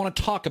level, and I want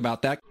to talk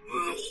about that.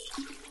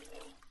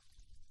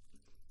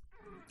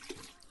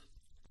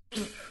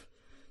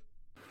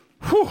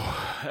 Whew,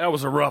 that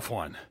was a rough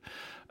one.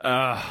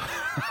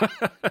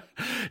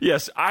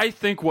 Yes, I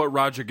think what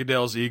Roger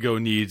Goodell's ego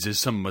needs is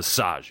some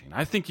massaging.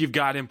 I think you've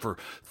got him for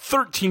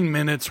 13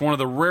 minutes, one of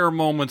the rare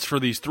moments for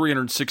these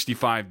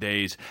 365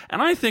 days.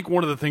 And I think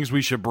one of the things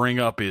we should bring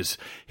up is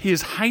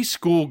his high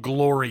school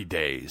glory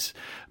days.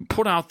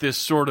 Put out this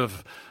sort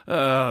of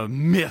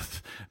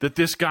myth that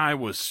this guy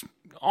was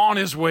on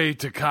his way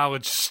to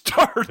college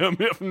stardom,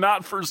 if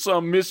not for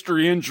some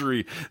mystery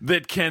injury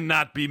that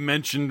cannot be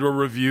mentioned or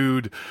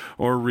reviewed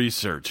or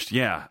researched.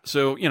 Yeah,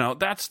 so,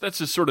 that's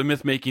a sort of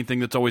myth-making thing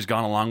that's always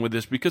gone along with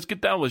this, because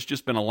Goodell has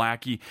just been a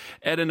lackey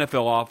at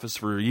NFL office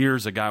for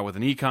years, a guy with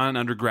an econ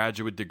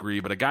undergraduate degree,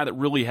 but a guy that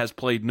really has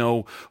played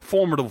no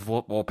formidable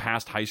football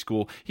past high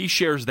school. He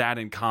shares that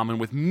in common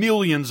with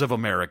millions of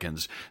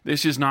Americans.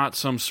 This is not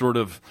some sort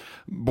of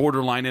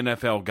borderline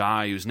NFL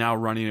guy who's now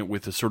running it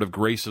with the sort of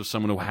grace of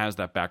someone who has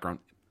that background.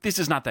 This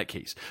is not that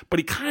case. But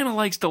he kind of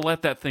likes to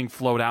let that thing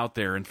float out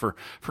there. And for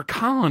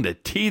Colin to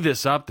tee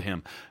this up to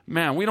him,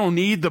 man, we don't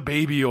need the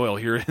baby oil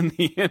here in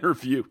the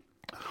interview.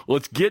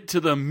 Let's get to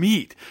the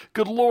meat.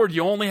 Good Lord,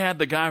 you only had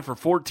the guy for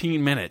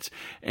 14 minutes,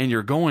 and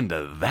you're going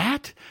to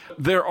that?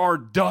 There are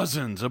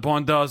dozens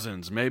upon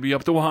dozens, maybe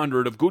up to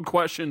 100 of good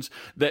questions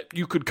that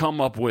you could come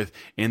up with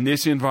in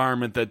this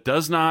environment that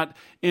does not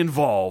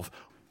involve,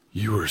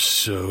 "You were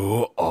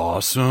so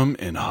awesome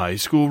in high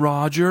school,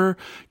 Roger."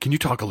 Can you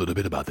talk a little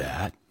bit about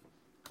that?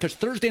 Because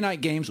Thursday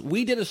night games,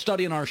 we did a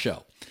study in our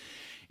show,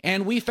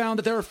 and we found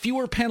that there are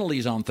fewer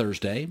penalties on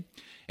Thursday,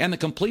 and the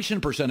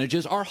completion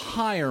percentages are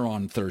higher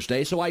on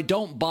Thursday, so I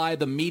don't buy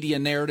the media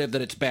narrative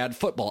that it's bad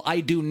football. I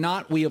do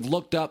not. We have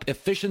looked up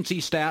efficiency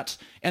stats,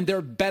 and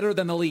they're better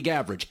than the league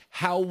average.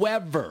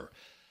 However,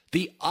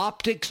 the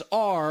optics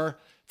are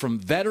from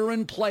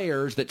veteran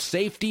players that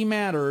safety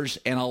matters,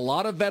 and a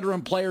lot of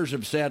veteran players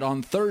have said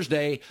on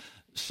Thursday,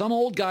 some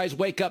old guys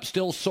wake up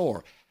still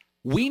sore.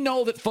 We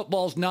know that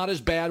football's not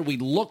as bad. We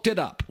looked it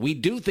up. We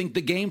do think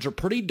the games are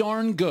pretty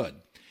darn good.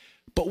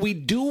 But we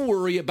do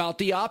worry about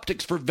the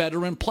optics for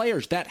veteran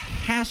players. That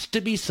has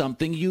to be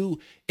something you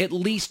at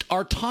least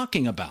are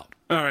talking about.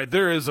 All right,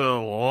 there is a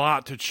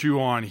lot to chew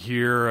on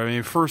here. I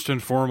mean, first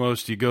and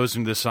foremost, he goes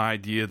into this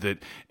idea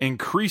that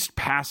increased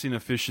passing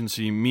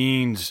efficiency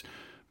means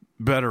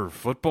better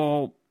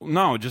football.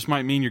 No, it just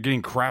might mean you're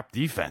getting crap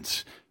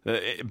defense.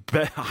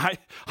 High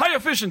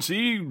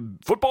efficiency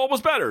football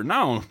was better.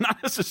 No, not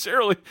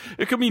necessarily.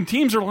 It could mean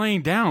teams are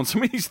laying down.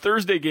 Some of these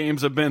Thursday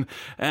games have been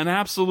an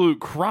absolute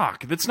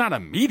crock. That's not a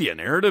media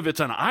narrative. It's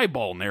an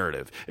eyeball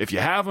narrative. If you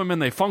have them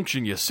and they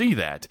function, you see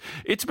that.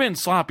 It's been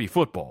sloppy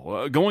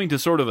football. Going to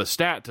sort of a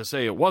stat to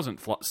say it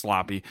wasn't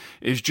sloppy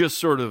is just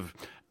sort of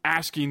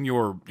asking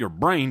your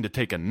brain to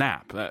take a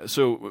nap.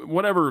 So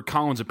whatever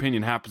Colin's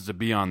opinion happens to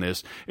be on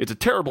this, it's a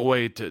terrible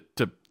way to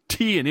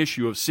tee an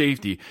issue of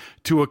safety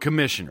to a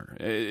commissioner.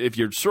 If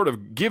you're sort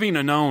of giving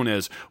a known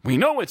as, we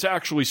know it's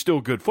actually still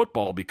good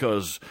football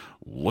because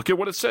look at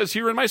what it says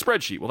here in my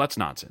spreadsheet. Well, that's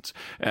nonsense.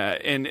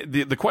 And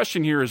the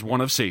question here is one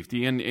of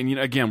safety. And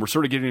again, we're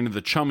sort of getting into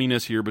the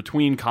chumminess here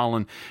between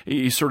Colin.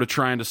 He's sort of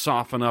trying to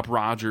soften up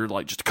Roger,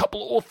 like just a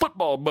couple of old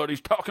football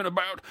buddies talking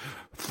about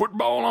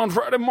football on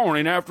Friday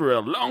morning after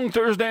a long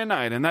Thursday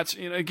night. And that's,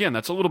 again,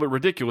 that's a little bit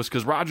ridiculous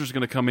because Roger's going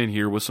to come in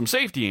here with some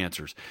safety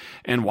answers.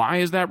 And why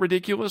is that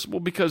ridiculous? Well,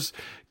 because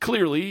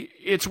clearly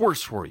it's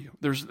worse for you.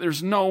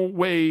 There's no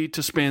way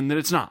to spin that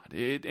it's not.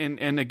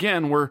 And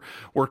again, where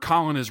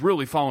Colin is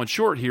really falling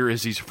short here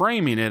is he's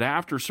framing it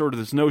after sort of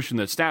this notion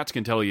that stats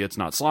can tell you it's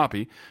not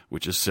sloppy,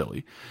 which is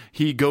silly.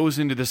 He goes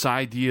into this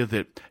idea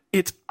that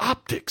it's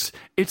optics.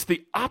 It's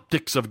the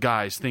optics of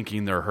guys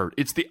thinking they're hurt.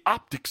 It's the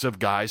optics of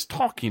guys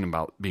talking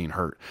about being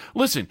hurt.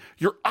 Listen,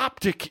 your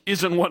optic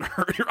isn't what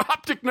hurt. Your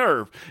optic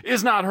nerve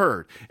is not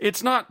hurt.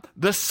 It's not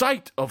the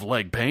sight of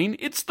leg pain.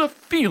 It's the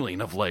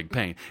feeling of leg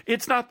pain.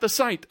 It's not the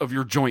sight of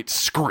your joints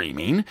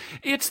screaming.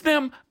 It's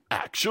them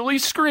actually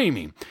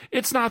screaming.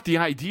 It's not the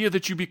idea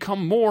that you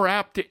become more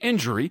apt to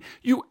injury.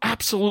 You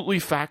absolutely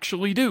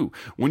factually do.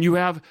 When you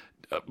have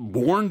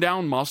worn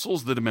down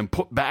muscles that have been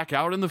put back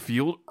out in the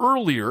field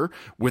earlier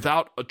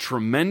without a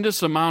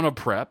tremendous amount of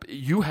prep,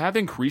 you have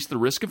increased the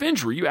risk of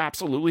injury. You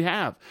absolutely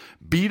have.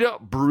 Beat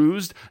up,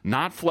 bruised,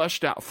 not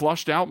flushed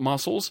out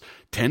muscles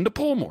tend to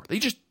pull more. They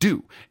just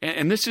do.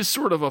 And this is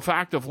sort of a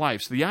fact of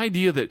life. So the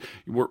idea that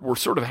we're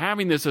sort of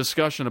having this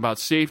discussion about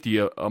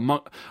safety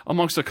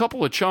amongst a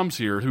couple of chums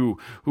here who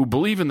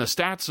believe in the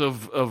stats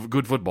of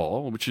good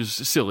football, which is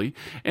silly,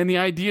 and the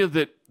idea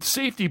that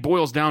safety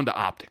boils down to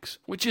optics,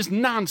 which is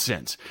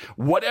nonsense.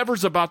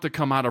 Whatever's about to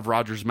come out of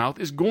Roger's mouth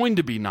is going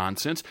to be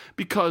nonsense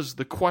because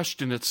the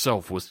question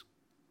itself was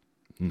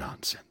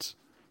nonsense.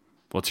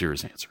 Let's hear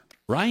his answer.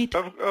 Right?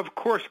 Of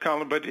course,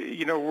 Colin, but,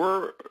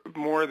 we're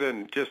more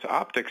than just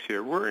optics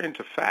here. We're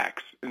into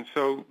facts. And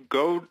so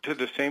go to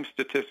the same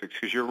statistics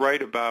because you're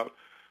right about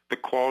the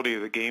quality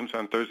of the games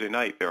on Thursday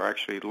night. There are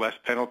actually less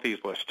penalties,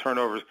 less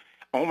turnovers.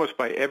 Almost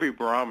by every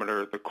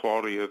barometer, the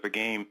quality of the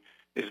game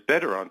is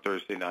better on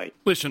Thursday night.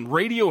 Listen,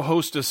 radio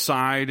host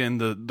aside and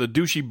the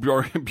douchey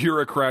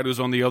bureaucrat who's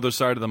on the other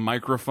side of the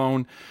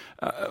microphone,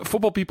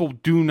 football people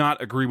do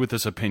not agree with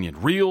this opinion.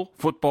 Real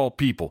football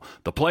people,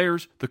 the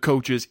players, the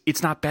coaches,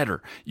 it's not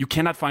better. You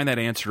cannot find that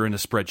answer in a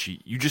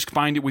spreadsheet. You just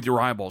find it with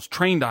your eyeballs,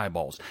 trained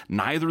eyeballs.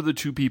 Neither of the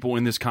two people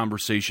in this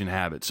conversation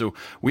have it. So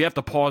we have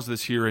to pause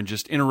this here and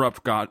just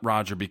interrupt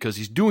Roger because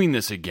he's doing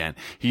this again.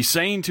 He's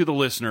saying to the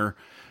listener,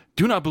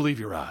 do not believe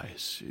your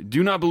eyes.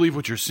 Do not believe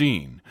what you're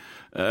seeing.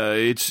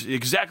 It's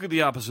exactly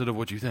the opposite of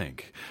what you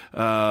think.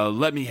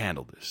 Let me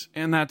handle this.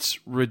 And that's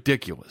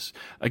ridiculous.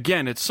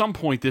 Again, at some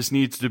point, this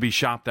needs to be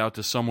shopped out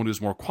to someone who's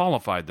more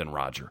qualified than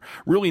Roger.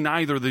 Really,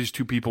 neither of these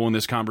two people in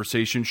this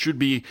conversation should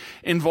be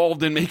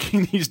involved in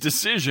making these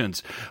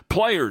decisions.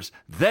 Players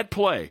that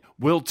play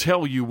will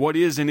tell you what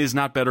is and is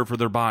not better for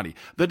their body.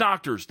 The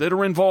doctors that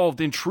are involved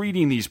in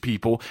treating these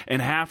people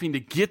and having to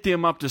get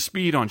them up to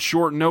speed on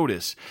short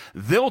notice,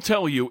 they'll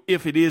tell you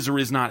if it is or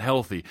is not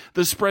healthy.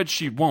 The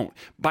spreadsheet won't.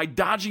 By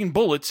dodging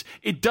bullets,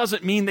 it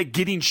doesn't mean that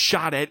getting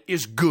shot at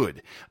is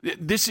good.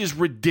 This is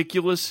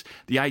ridiculous.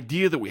 The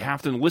idea that we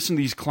have to listen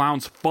to these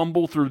clowns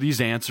fumble through these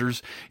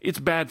answers, it's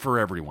bad for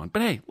everyone.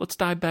 But hey, let's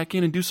dive back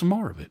in and do some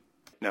more of it.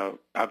 Now,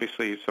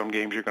 obviously, some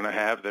games you're going to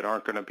have that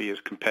aren't going to be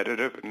as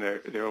competitive, and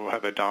they will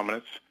have a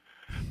dominance.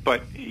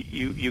 But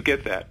you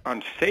get that.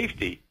 On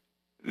safety,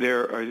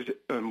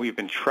 we've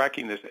been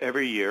tracking this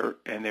every year,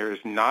 and there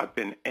has not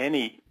been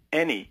any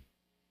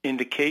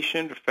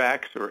indication,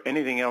 facts, or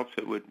anything else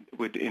that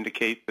would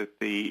indicate that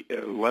the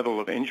level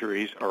of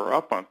injuries are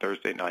up on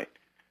Thursday night.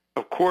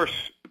 Of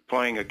course,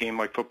 playing a game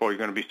like football, you're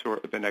going to be sore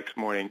the next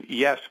morning.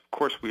 Yes, of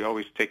course, we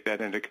always take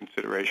that into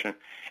consideration.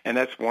 And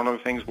that's one of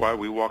the things why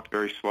we walked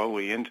very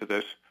slowly into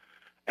this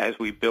as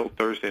we built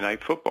Thursday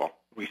night football.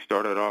 We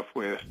started off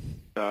with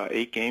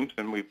 8 games,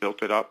 and we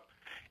built it up.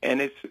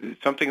 And it's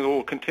something that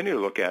we'll continue to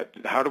look at.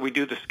 How do we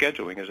do the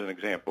scheduling, as an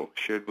example?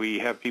 Should we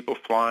have people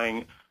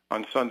flying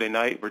on Sunday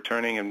night,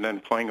 returning, and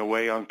then playing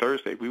away on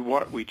Thursday?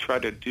 We try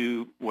to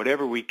do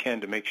whatever we can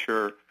to make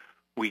sure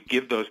we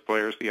give those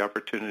players the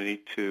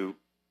opportunity to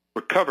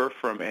recover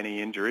from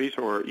any injuries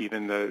or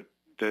even the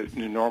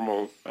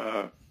normal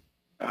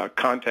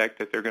contact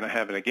that they're going to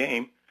have in a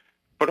game.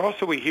 But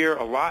also we hear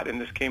a lot, and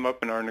this came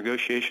up in our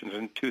negotiations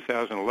in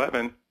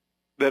 2011,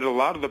 that a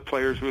lot of the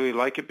players really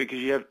like it because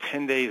you have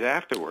 10 days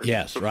afterwards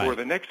before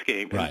the next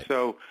game. Right. And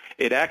so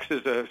it acts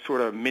as a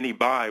sort of mini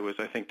bye was,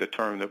 I think, the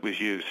term that was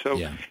used. So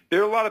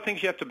there are a lot of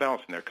things you have to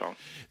balance in there, Colin.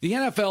 The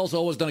NFL's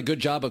always done a good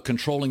job of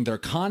controlling their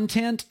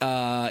content.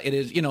 It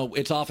is,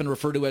 it's often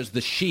referred to as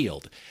the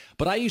shield.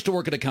 But I used to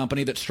work at a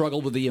company that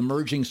struggled with the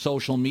emerging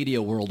social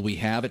media world we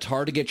have. It's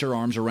hard to get your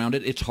arms around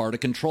it. It's hard to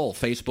control.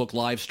 Facebook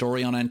Live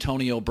story on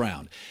Antonio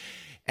Brown.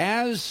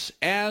 As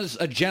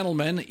a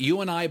gentleman,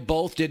 you and I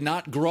both did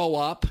not grow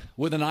up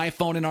with an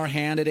iPhone in our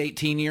hand at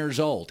 18 years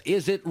old.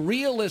 Is it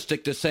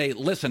realistic to say,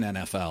 listen,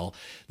 NFL,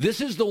 this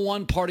is the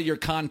one part of your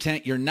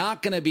content you're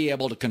not going to be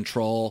able to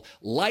control.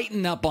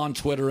 Lighten up on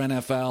Twitter,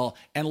 NFL,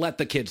 and let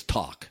the kids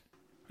talk?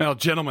 Well,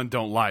 gentlemen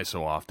don't lie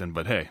so often,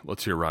 but hey,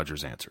 let's hear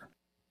Roger's answer.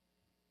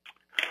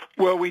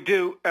 Well, we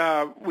do.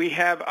 We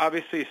have,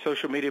 obviously, a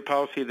social media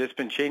policy that's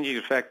been changing.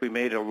 In fact, we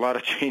made a lot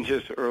of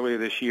changes earlier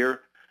this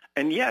year.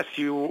 And yes,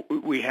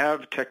 we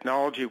have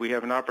technology. We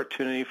have an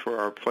opportunity for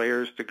our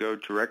players to go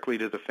directly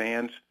to the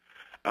fans.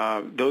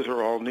 Those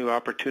are all new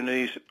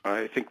opportunities.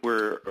 I think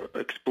we're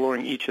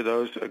exploring each of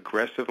those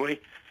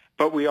aggressively.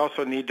 But we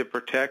also need to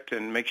protect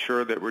and make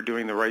sure that we're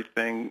doing the right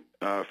thing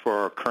for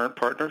our current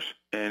partners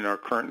in our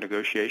current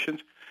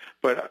negotiations.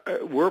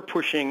 But we're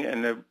pushing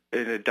and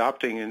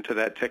adopting into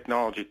that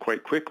technology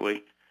quite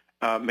quickly.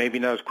 Maybe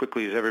not as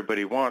quickly as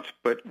everybody wants,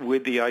 but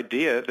with the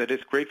idea that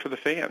it's great for the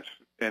fans.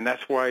 And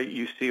that's why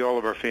you see all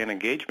of our fan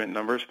engagement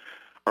numbers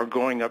are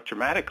going up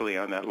dramatically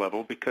on that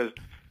level, because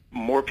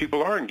more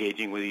people are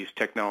engaging with these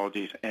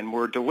technologies, and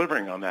we're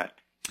delivering on that.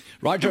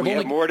 Roger, do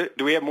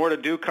we have more to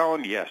do,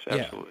 Colin? Yes,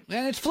 absolutely. Yeah.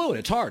 And it's fluid.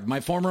 It's hard. My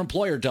former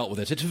employer dealt with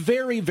this. It's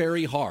very,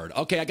 very hard.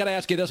 Okay, I got to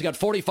ask you this. I got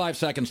 45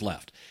 seconds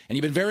left. And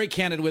you've been very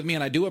candid with me,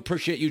 and I do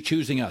appreciate you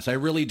choosing us. I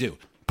really do.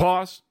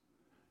 Pause.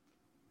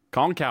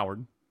 Colin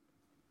Cowherd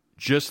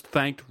just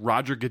thanked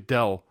Roger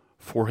Goodell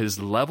for his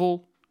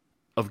level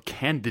of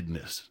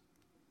candidness.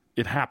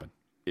 It happened.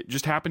 It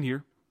just happened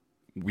here.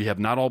 We have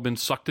not all been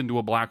sucked into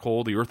a black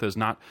hole. The earth has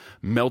not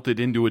melted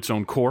into its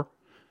own core.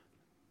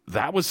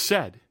 That was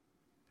said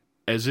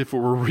as if it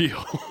were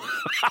real.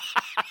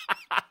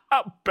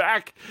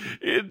 Back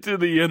into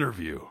the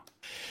interview.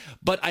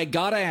 But I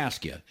got to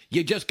ask you,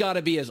 you just got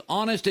to be as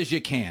honest as you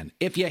can.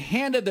 If you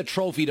handed the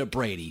trophy to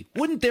Brady,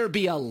 wouldn't there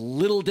be a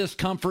little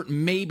discomfort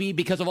maybe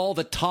because of all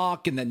the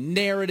talk and the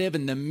narrative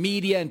and the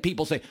media and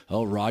people say,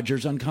 oh,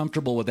 Roger's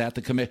uncomfortable with that,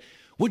 the committee.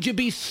 Would you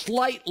be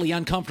slightly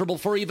uncomfortable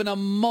for even a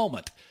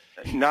moment?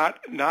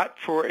 Not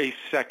for a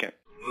second.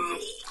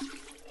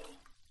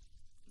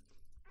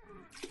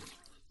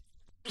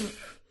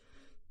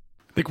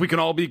 I think we can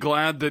all be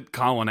glad that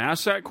Colin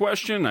asked that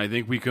question. I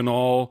think we can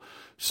all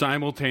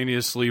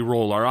simultaneously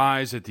roll our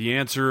eyes at the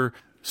answer.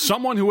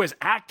 Someone who has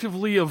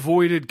actively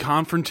avoided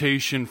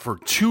confrontation for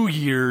 2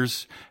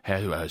 years,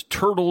 has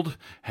turtled,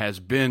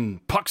 has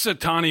been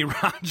Puxatani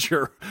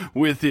Roger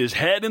with his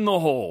head in the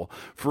hole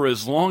for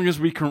as long as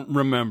we can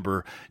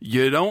remember.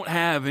 You don't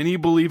have any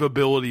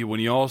believability when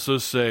you also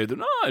say that,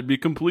 I'd be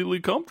completely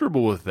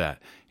comfortable with that.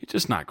 It's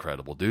just not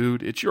credible,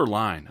 dude. It's your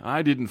line.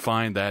 I didn't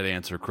find that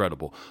answer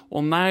credible.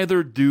 Well,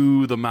 neither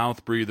do the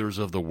mouth breathers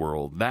of the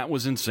world. That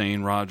was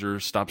insane,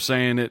 Roger. Stop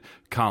saying it.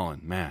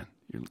 Colin, man,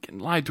 you're getting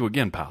lied to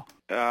again, pal.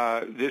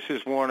 This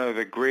is one of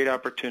the great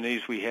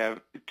opportunities. We have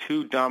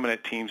two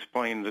dominant teams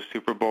playing the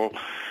Super Bowl.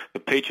 The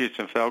Patriots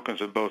and Falcons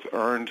have both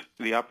earned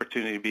the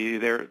opportunity to be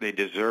there. They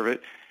deserve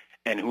it.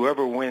 And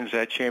whoever wins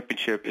that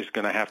championship is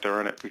going to have to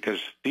earn it because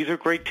these are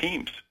great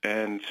teams.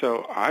 And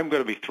so I'm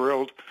going to be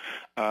thrilled.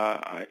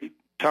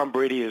 Tom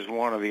Brady is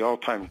one of the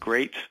all-time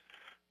greats.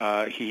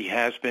 He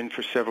has been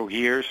for several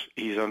years.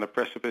 He's on the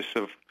precipice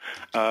of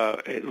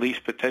at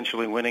least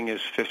potentially winning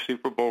his fifth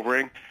Super Bowl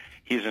ring.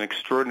 He's an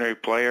extraordinary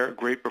player, a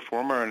great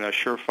performer, and a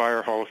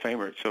surefire Hall of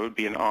Famer, so it would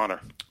be an honor.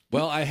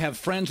 Well, I have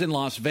friends in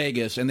Las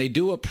Vegas, and they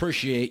do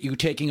appreciate you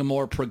taking a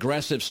more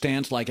progressive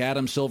stance like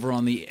Adam Silver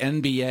on the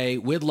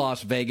NBA with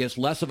Las Vegas,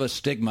 less of a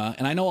stigma.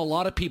 And I know a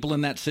lot of people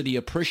in that city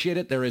appreciate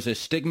it. There is a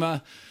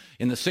stigma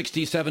in the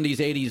 60s, 70s,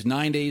 80s,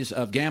 90s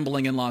of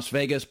gambling in Las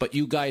Vegas, but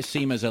you guys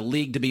seem as a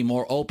league to be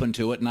more open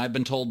to it, and I've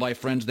been told by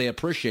friends they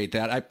appreciate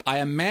that. I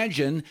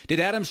imagine,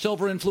 did Adam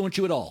Silver influence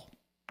you at all?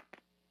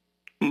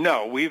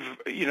 No, we've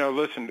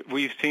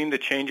seen the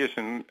changes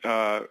in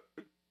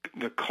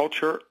the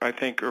culture, I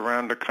think,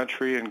 around the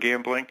country in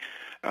gambling.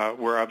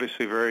 We're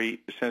obviously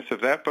very sensitive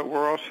to that, but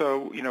we're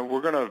also,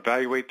 we're going to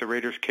evaluate the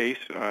Raiders' case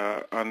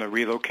on the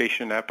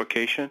relocation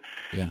application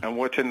and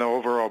what's in the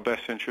overall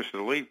best interest of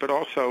the league. But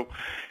also,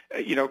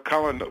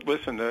 Colin,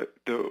 listen, the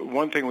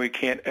one thing we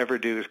can't ever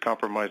do is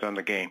compromise on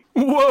the game.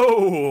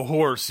 Whoa,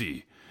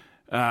 horsey.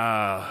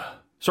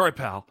 Sorry,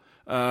 pal.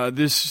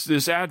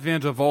 This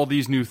advent of all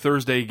these new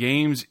Thursday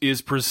games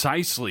is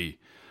precisely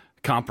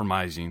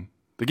compromising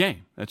the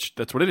game.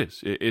 That's what it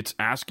is. It's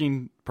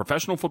asking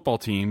professional football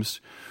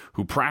teams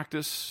who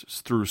practice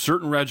through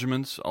certain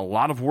regimens, a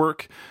lot of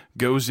work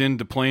goes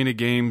into playing a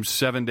game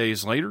 7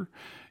 days later.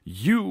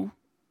 You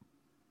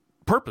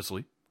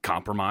purposely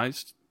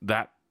compromised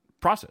that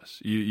process.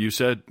 You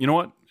said, you know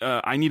what,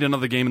 I need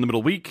another game in the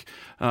middle of the week.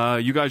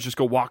 You guys just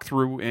go walk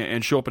through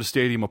and show up at a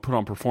stadium and put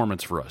on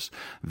performance for us.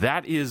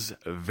 That is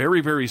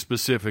very, very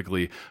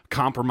specifically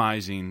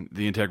compromising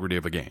the integrity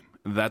of a game.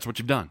 That's what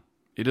you've done.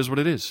 It is what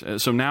it is.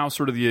 So now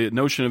sort of the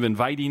notion of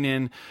inviting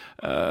in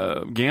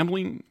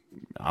gambling,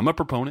 I'm a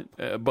proponent,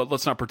 but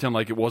let's not pretend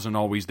like it wasn't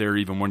always there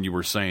even when you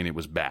were saying it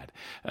was bad.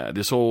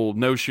 This whole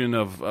notion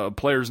of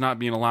players not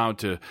being allowed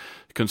to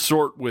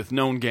consort with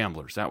known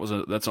gamblers,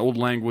 that's old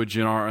language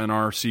in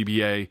our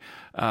CBA,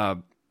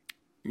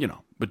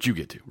 but you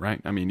get to,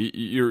 right? I mean,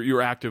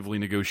 you're actively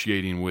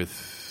negotiating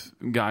with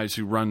guys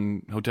who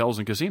run hotels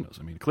and casinos.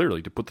 I mean,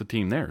 clearly to put the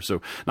team there.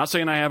 So not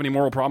saying I have any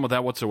moral problem with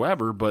that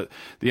whatsoever, but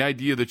the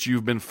idea that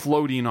you've been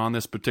floating on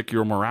this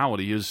particular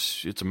morality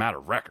it's a matter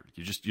of record.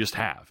 You just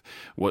have.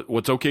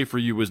 What's okay for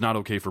you is not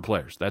okay for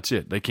players. That's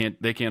it. They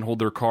can't hold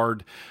their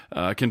card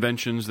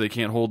conventions. They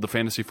can't hold the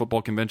fantasy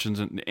football conventions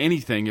and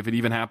anything if it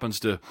even happens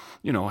to,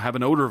 have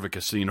an odor of a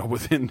casino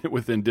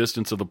within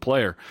distance of the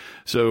player.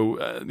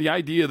 So the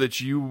idea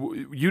that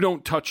you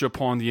don't touch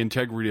upon the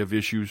integrity of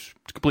issues,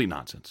 it's complete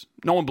nonsense.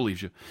 No one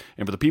believes you.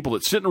 And for the people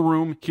that sit in a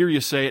room, hear you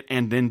say it,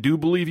 and then do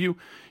believe you,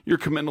 you're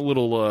committing a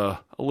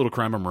little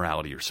crime of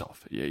morality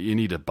yourself. You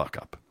need to buck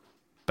up.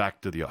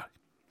 Back to the audience.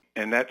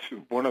 And that's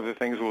one of the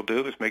things we'll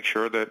do is make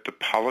sure that the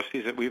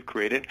policies that we've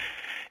created,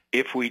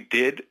 if we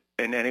did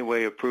in any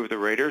way approve the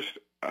Raiders,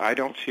 I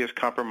don't see us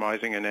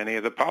compromising in any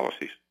of the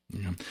policies.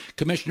 Yeah.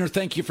 Commissioner,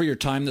 thank you for your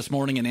time this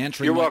morning and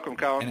answering. You're welcome,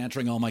 Colin. And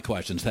answering all my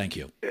questions. Thank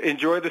you.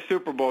 Enjoy the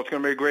Super Bowl. It's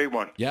going to be a great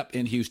one. Yep,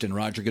 in Houston.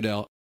 Roger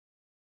Goodell.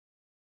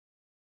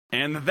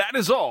 And that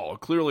is all.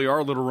 Clearly,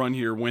 our little run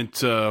here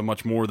went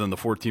much more than the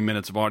 14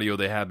 minutes of audio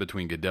they had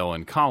between Goodell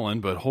and Colin,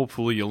 but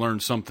hopefully you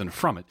learned something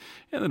from it,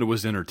 and that it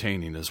was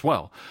entertaining as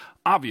well.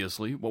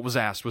 Obviously, what was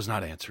asked was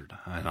not answered.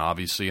 And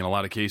obviously, in a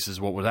lot of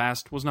cases, what was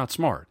asked was not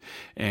smart.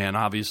 And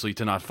obviously,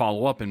 to not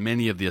follow up in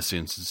many of these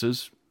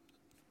instances,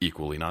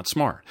 equally not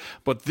smart.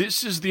 But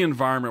this is the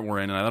environment we're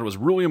in, and I thought it was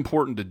really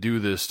important to do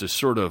this to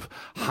sort of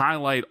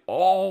highlight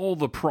all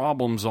the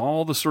problems,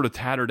 all the sort of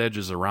tattered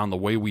edges around the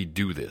way we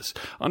do this.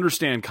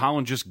 Understand,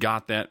 Colin just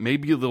got that.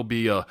 Maybe there'll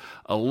be a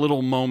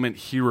little moment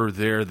here or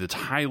there that's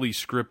highly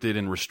scripted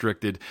and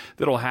restricted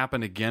that'll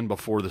happen again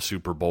before the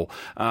Super Bowl.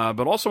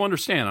 But also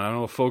understand, I don't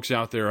know if folks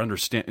out there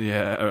understand,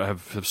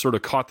 have sort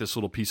of caught this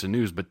little piece of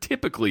news, but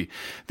typically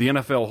the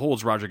NFL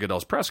holds Roger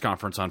Goodell's press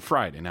conference on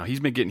Friday. Now, he's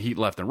been getting heat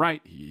left and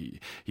right.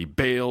 He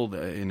bailed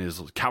in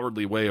his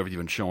cowardly way of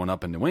even showing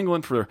up in New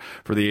England for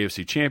the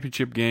AFC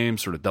Championship game,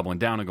 sort of doubling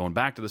down and going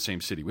back to the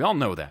same city. We all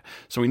know that.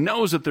 So he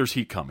knows that there's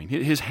heat coming.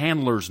 His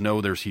handlers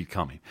know there's heat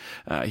coming.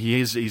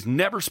 He's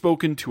never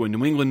spoken to a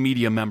New England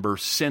media member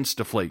since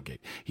Deflategate.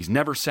 He's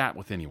never sat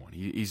with anyone.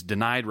 He's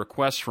denied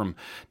requests from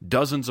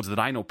dozens of, that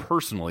I know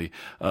personally,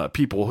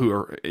 people who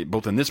are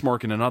both in this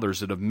market and others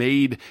that have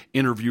made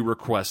interview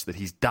requests that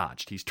he's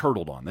dodged. He's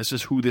turtled on. This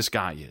is who this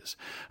guy is.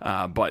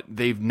 But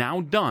they've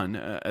now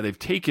they've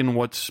taken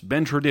what's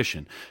been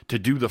tradition to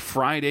do the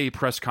Friday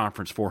press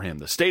conference for him,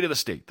 the State of the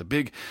State, the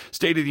big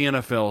State of the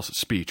NFL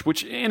speech,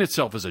 which in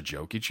itself is a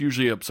joke. It's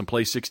usually some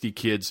Play 60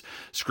 kids,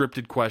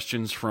 scripted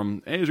questions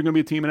from, hey, is there going to be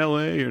a team in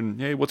LA? And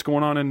hey, what's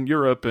going on in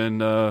Europe?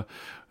 And,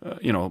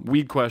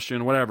 weed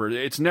question, whatever.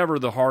 It's never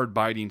the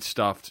hard-biting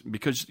stuff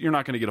because you're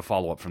not going to get a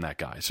follow-up from that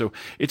guy. So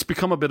it's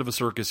become a bit of a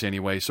circus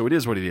anyway, so it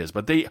is what it is.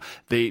 But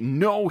they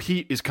know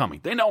heat is coming.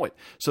 They know it.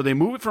 So they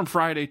move it from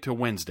Friday to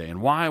Wednesday.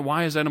 And why?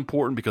 Why is that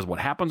important? Because what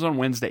happens on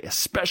Wednesday,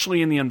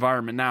 especially in the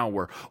environment now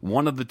where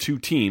one of the two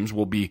teams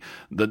will be,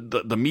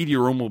 the media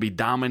room will be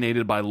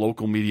dominated by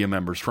local media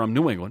members from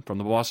New England, from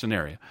the Boston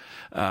area,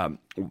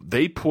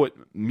 they put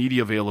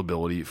media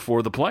availability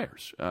for the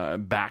players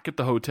back at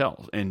the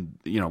hotels. And,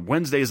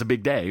 Wednesday is a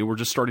big day. We're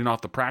just starting off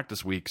the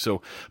practice week.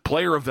 So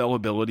player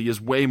availability is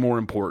way more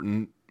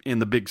important in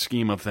the big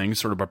scheme of things,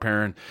 sort of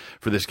preparing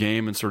for this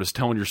game and sort of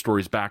telling your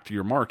stories back to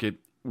your market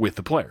with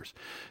the players.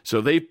 So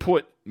they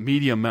put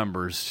media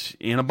members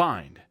in a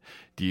bind.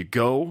 Do you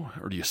go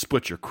or do you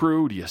split your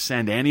crew? Do you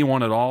send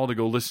anyone at all to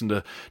go listen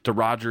to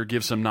Roger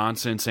give some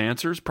nonsense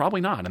answers?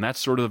 Probably not. And that's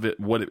sort of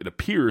what it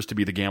appears to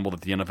be the gamble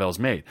that the NFL's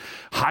made.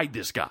 Hide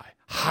this guy.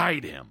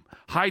 Hide him.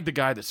 Hide the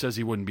guy that says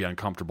he wouldn't be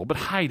uncomfortable, but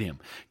hide him.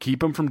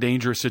 Keep him from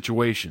dangerous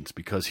situations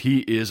because he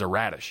is a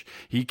radish.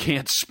 He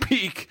can't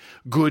speak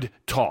good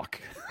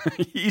talk.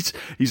 He's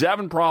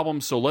having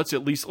problems, so let's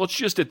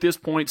just at this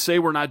point say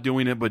we're not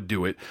doing it, but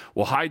do it.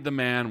 We'll hide the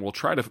man. We'll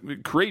try to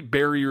create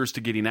barriers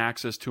to getting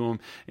access to him,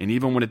 and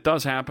even when it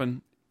does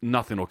happen,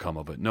 nothing will come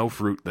of it. No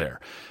fruit there.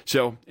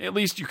 So at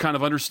least you kind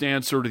of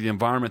understand sort of the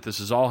environment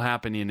this is all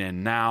happening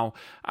in now.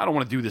 I don't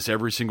want to do this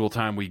every single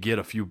time we get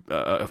a few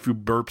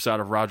burps out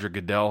of Roger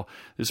Goodell.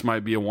 This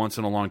might be a once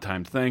in a long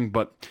time thing,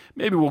 but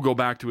maybe we'll go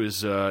back to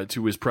his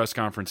press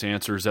conference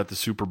answers at the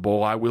Super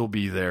Bowl. I will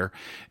be there,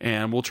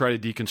 and we'll try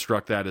to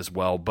deconstruct that as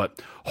well. But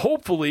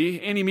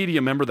hopefully any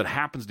media member that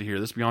happens to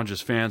hear this, beyond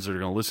just fans that are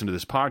going to listen to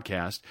this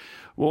podcast,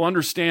 will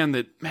understand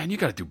that, man, you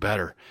got to do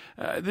better.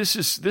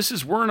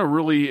 We're in a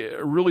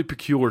really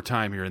peculiar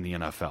time here in the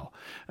NFL.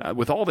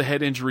 With all the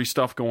head injury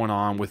stuff going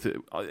on, with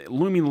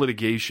looming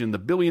litigation, the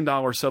 $1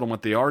 billion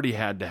settlement they already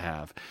had to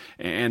have,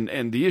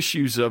 and the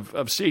issues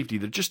of safety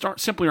that just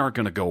simply aren't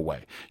going to go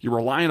away. You're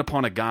relying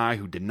upon a guy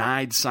who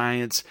denied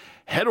science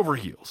head over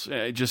heels.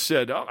 Just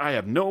said,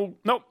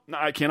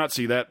 I cannot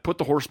see that. Put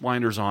the horse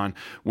blinders on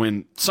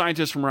when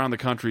scientists from around the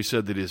country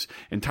said that his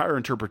entire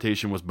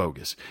interpretation was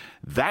bogus.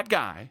 That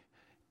guy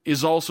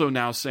is also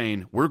now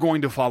saying, we're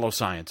going to follow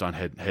science on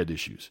head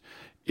issues.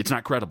 It's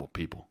not credible,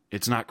 people.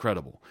 It's not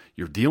credible.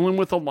 You're dealing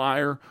with a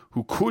liar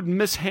who could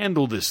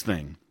mishandle this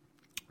thing,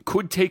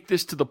 could take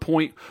this to the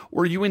point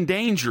where you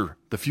endanger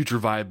the future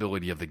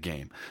viability of the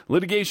game.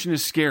 Litigation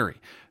is scary.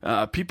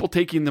 People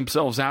taking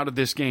themselves out of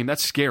this game,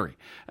 that's scary.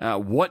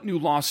 What new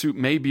lawsuit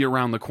may be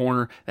around the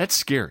corner, that's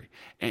scary.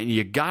 And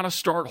you got to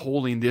start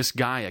holding this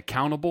guy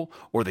accountable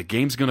or the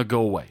game's going to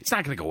go away. It's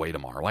not going to go away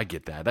tomorrow. I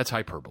get that. That's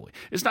hyperbole.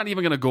 It's not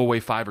even going to go away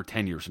 5 or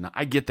 10 years from now.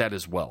 I get that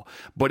as well.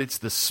 But it's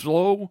the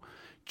slow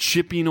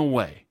chipping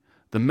away,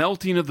 the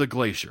melting of the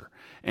glacier.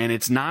 And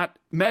it's not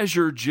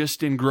measured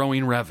just in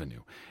growing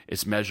revenue.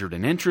 It's measured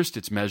in interest.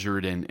 It's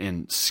measured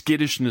in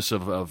skittishness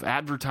of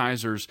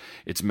advertisers.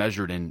 It's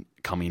measured in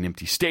coming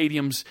empty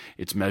stadiums.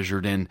 It's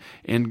measured in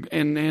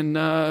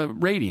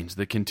ratings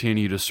that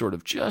continue to sort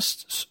of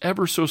just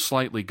ever so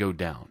slightly go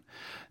down.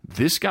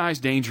 This guy's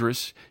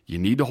dangerous. You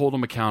need to hold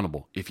him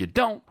accountable. If you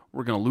don't,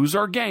 we're going to lose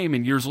our game,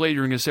 and years later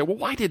you're going to say, well,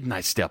 why didn't I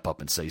step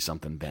up and say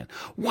something then?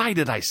 Why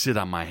did I sit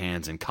on my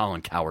hands and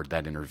Colin Cowherd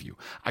that interview?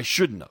 I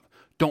shouldn't have.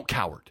 Don't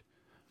coward.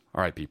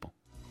 All right, people.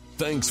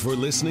 Thanks for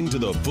listening to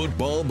the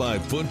Football by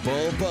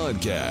Football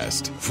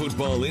podcast.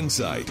 Football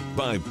insight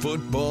by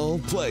football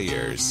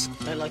players.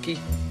 Night, Lucky.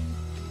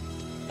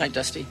 Night,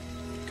 Dusty.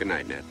 Good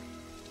night, Ned.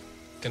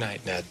 Good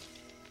night, Ned.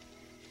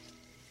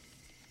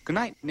 Good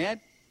night,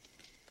 Ned.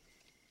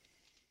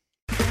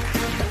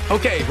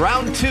 Okay,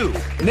 round 2.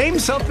 Name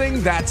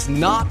something that's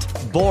not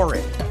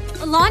boring.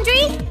 A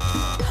laundry?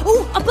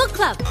 Ooh, a book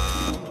club.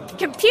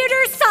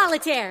 Computer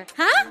solitaire,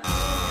 huh?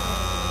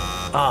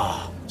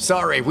 Ah, oh,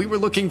 sorry. We were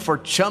looking for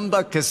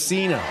Chumba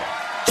Casino.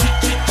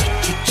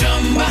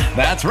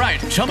 That's right.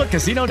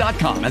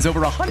 ChumbaCasino.com has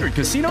over 100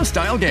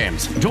 casino-style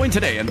games. Join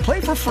today and play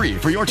for free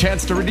for your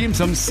chance to redeem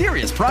some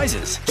serious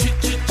prizes.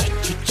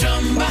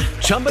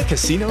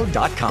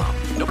 ChumbaCasino.com.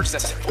 No purchase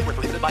necessary. Void where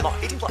prohibited by law.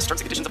 18+ terms and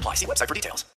conditions apply. See website for details.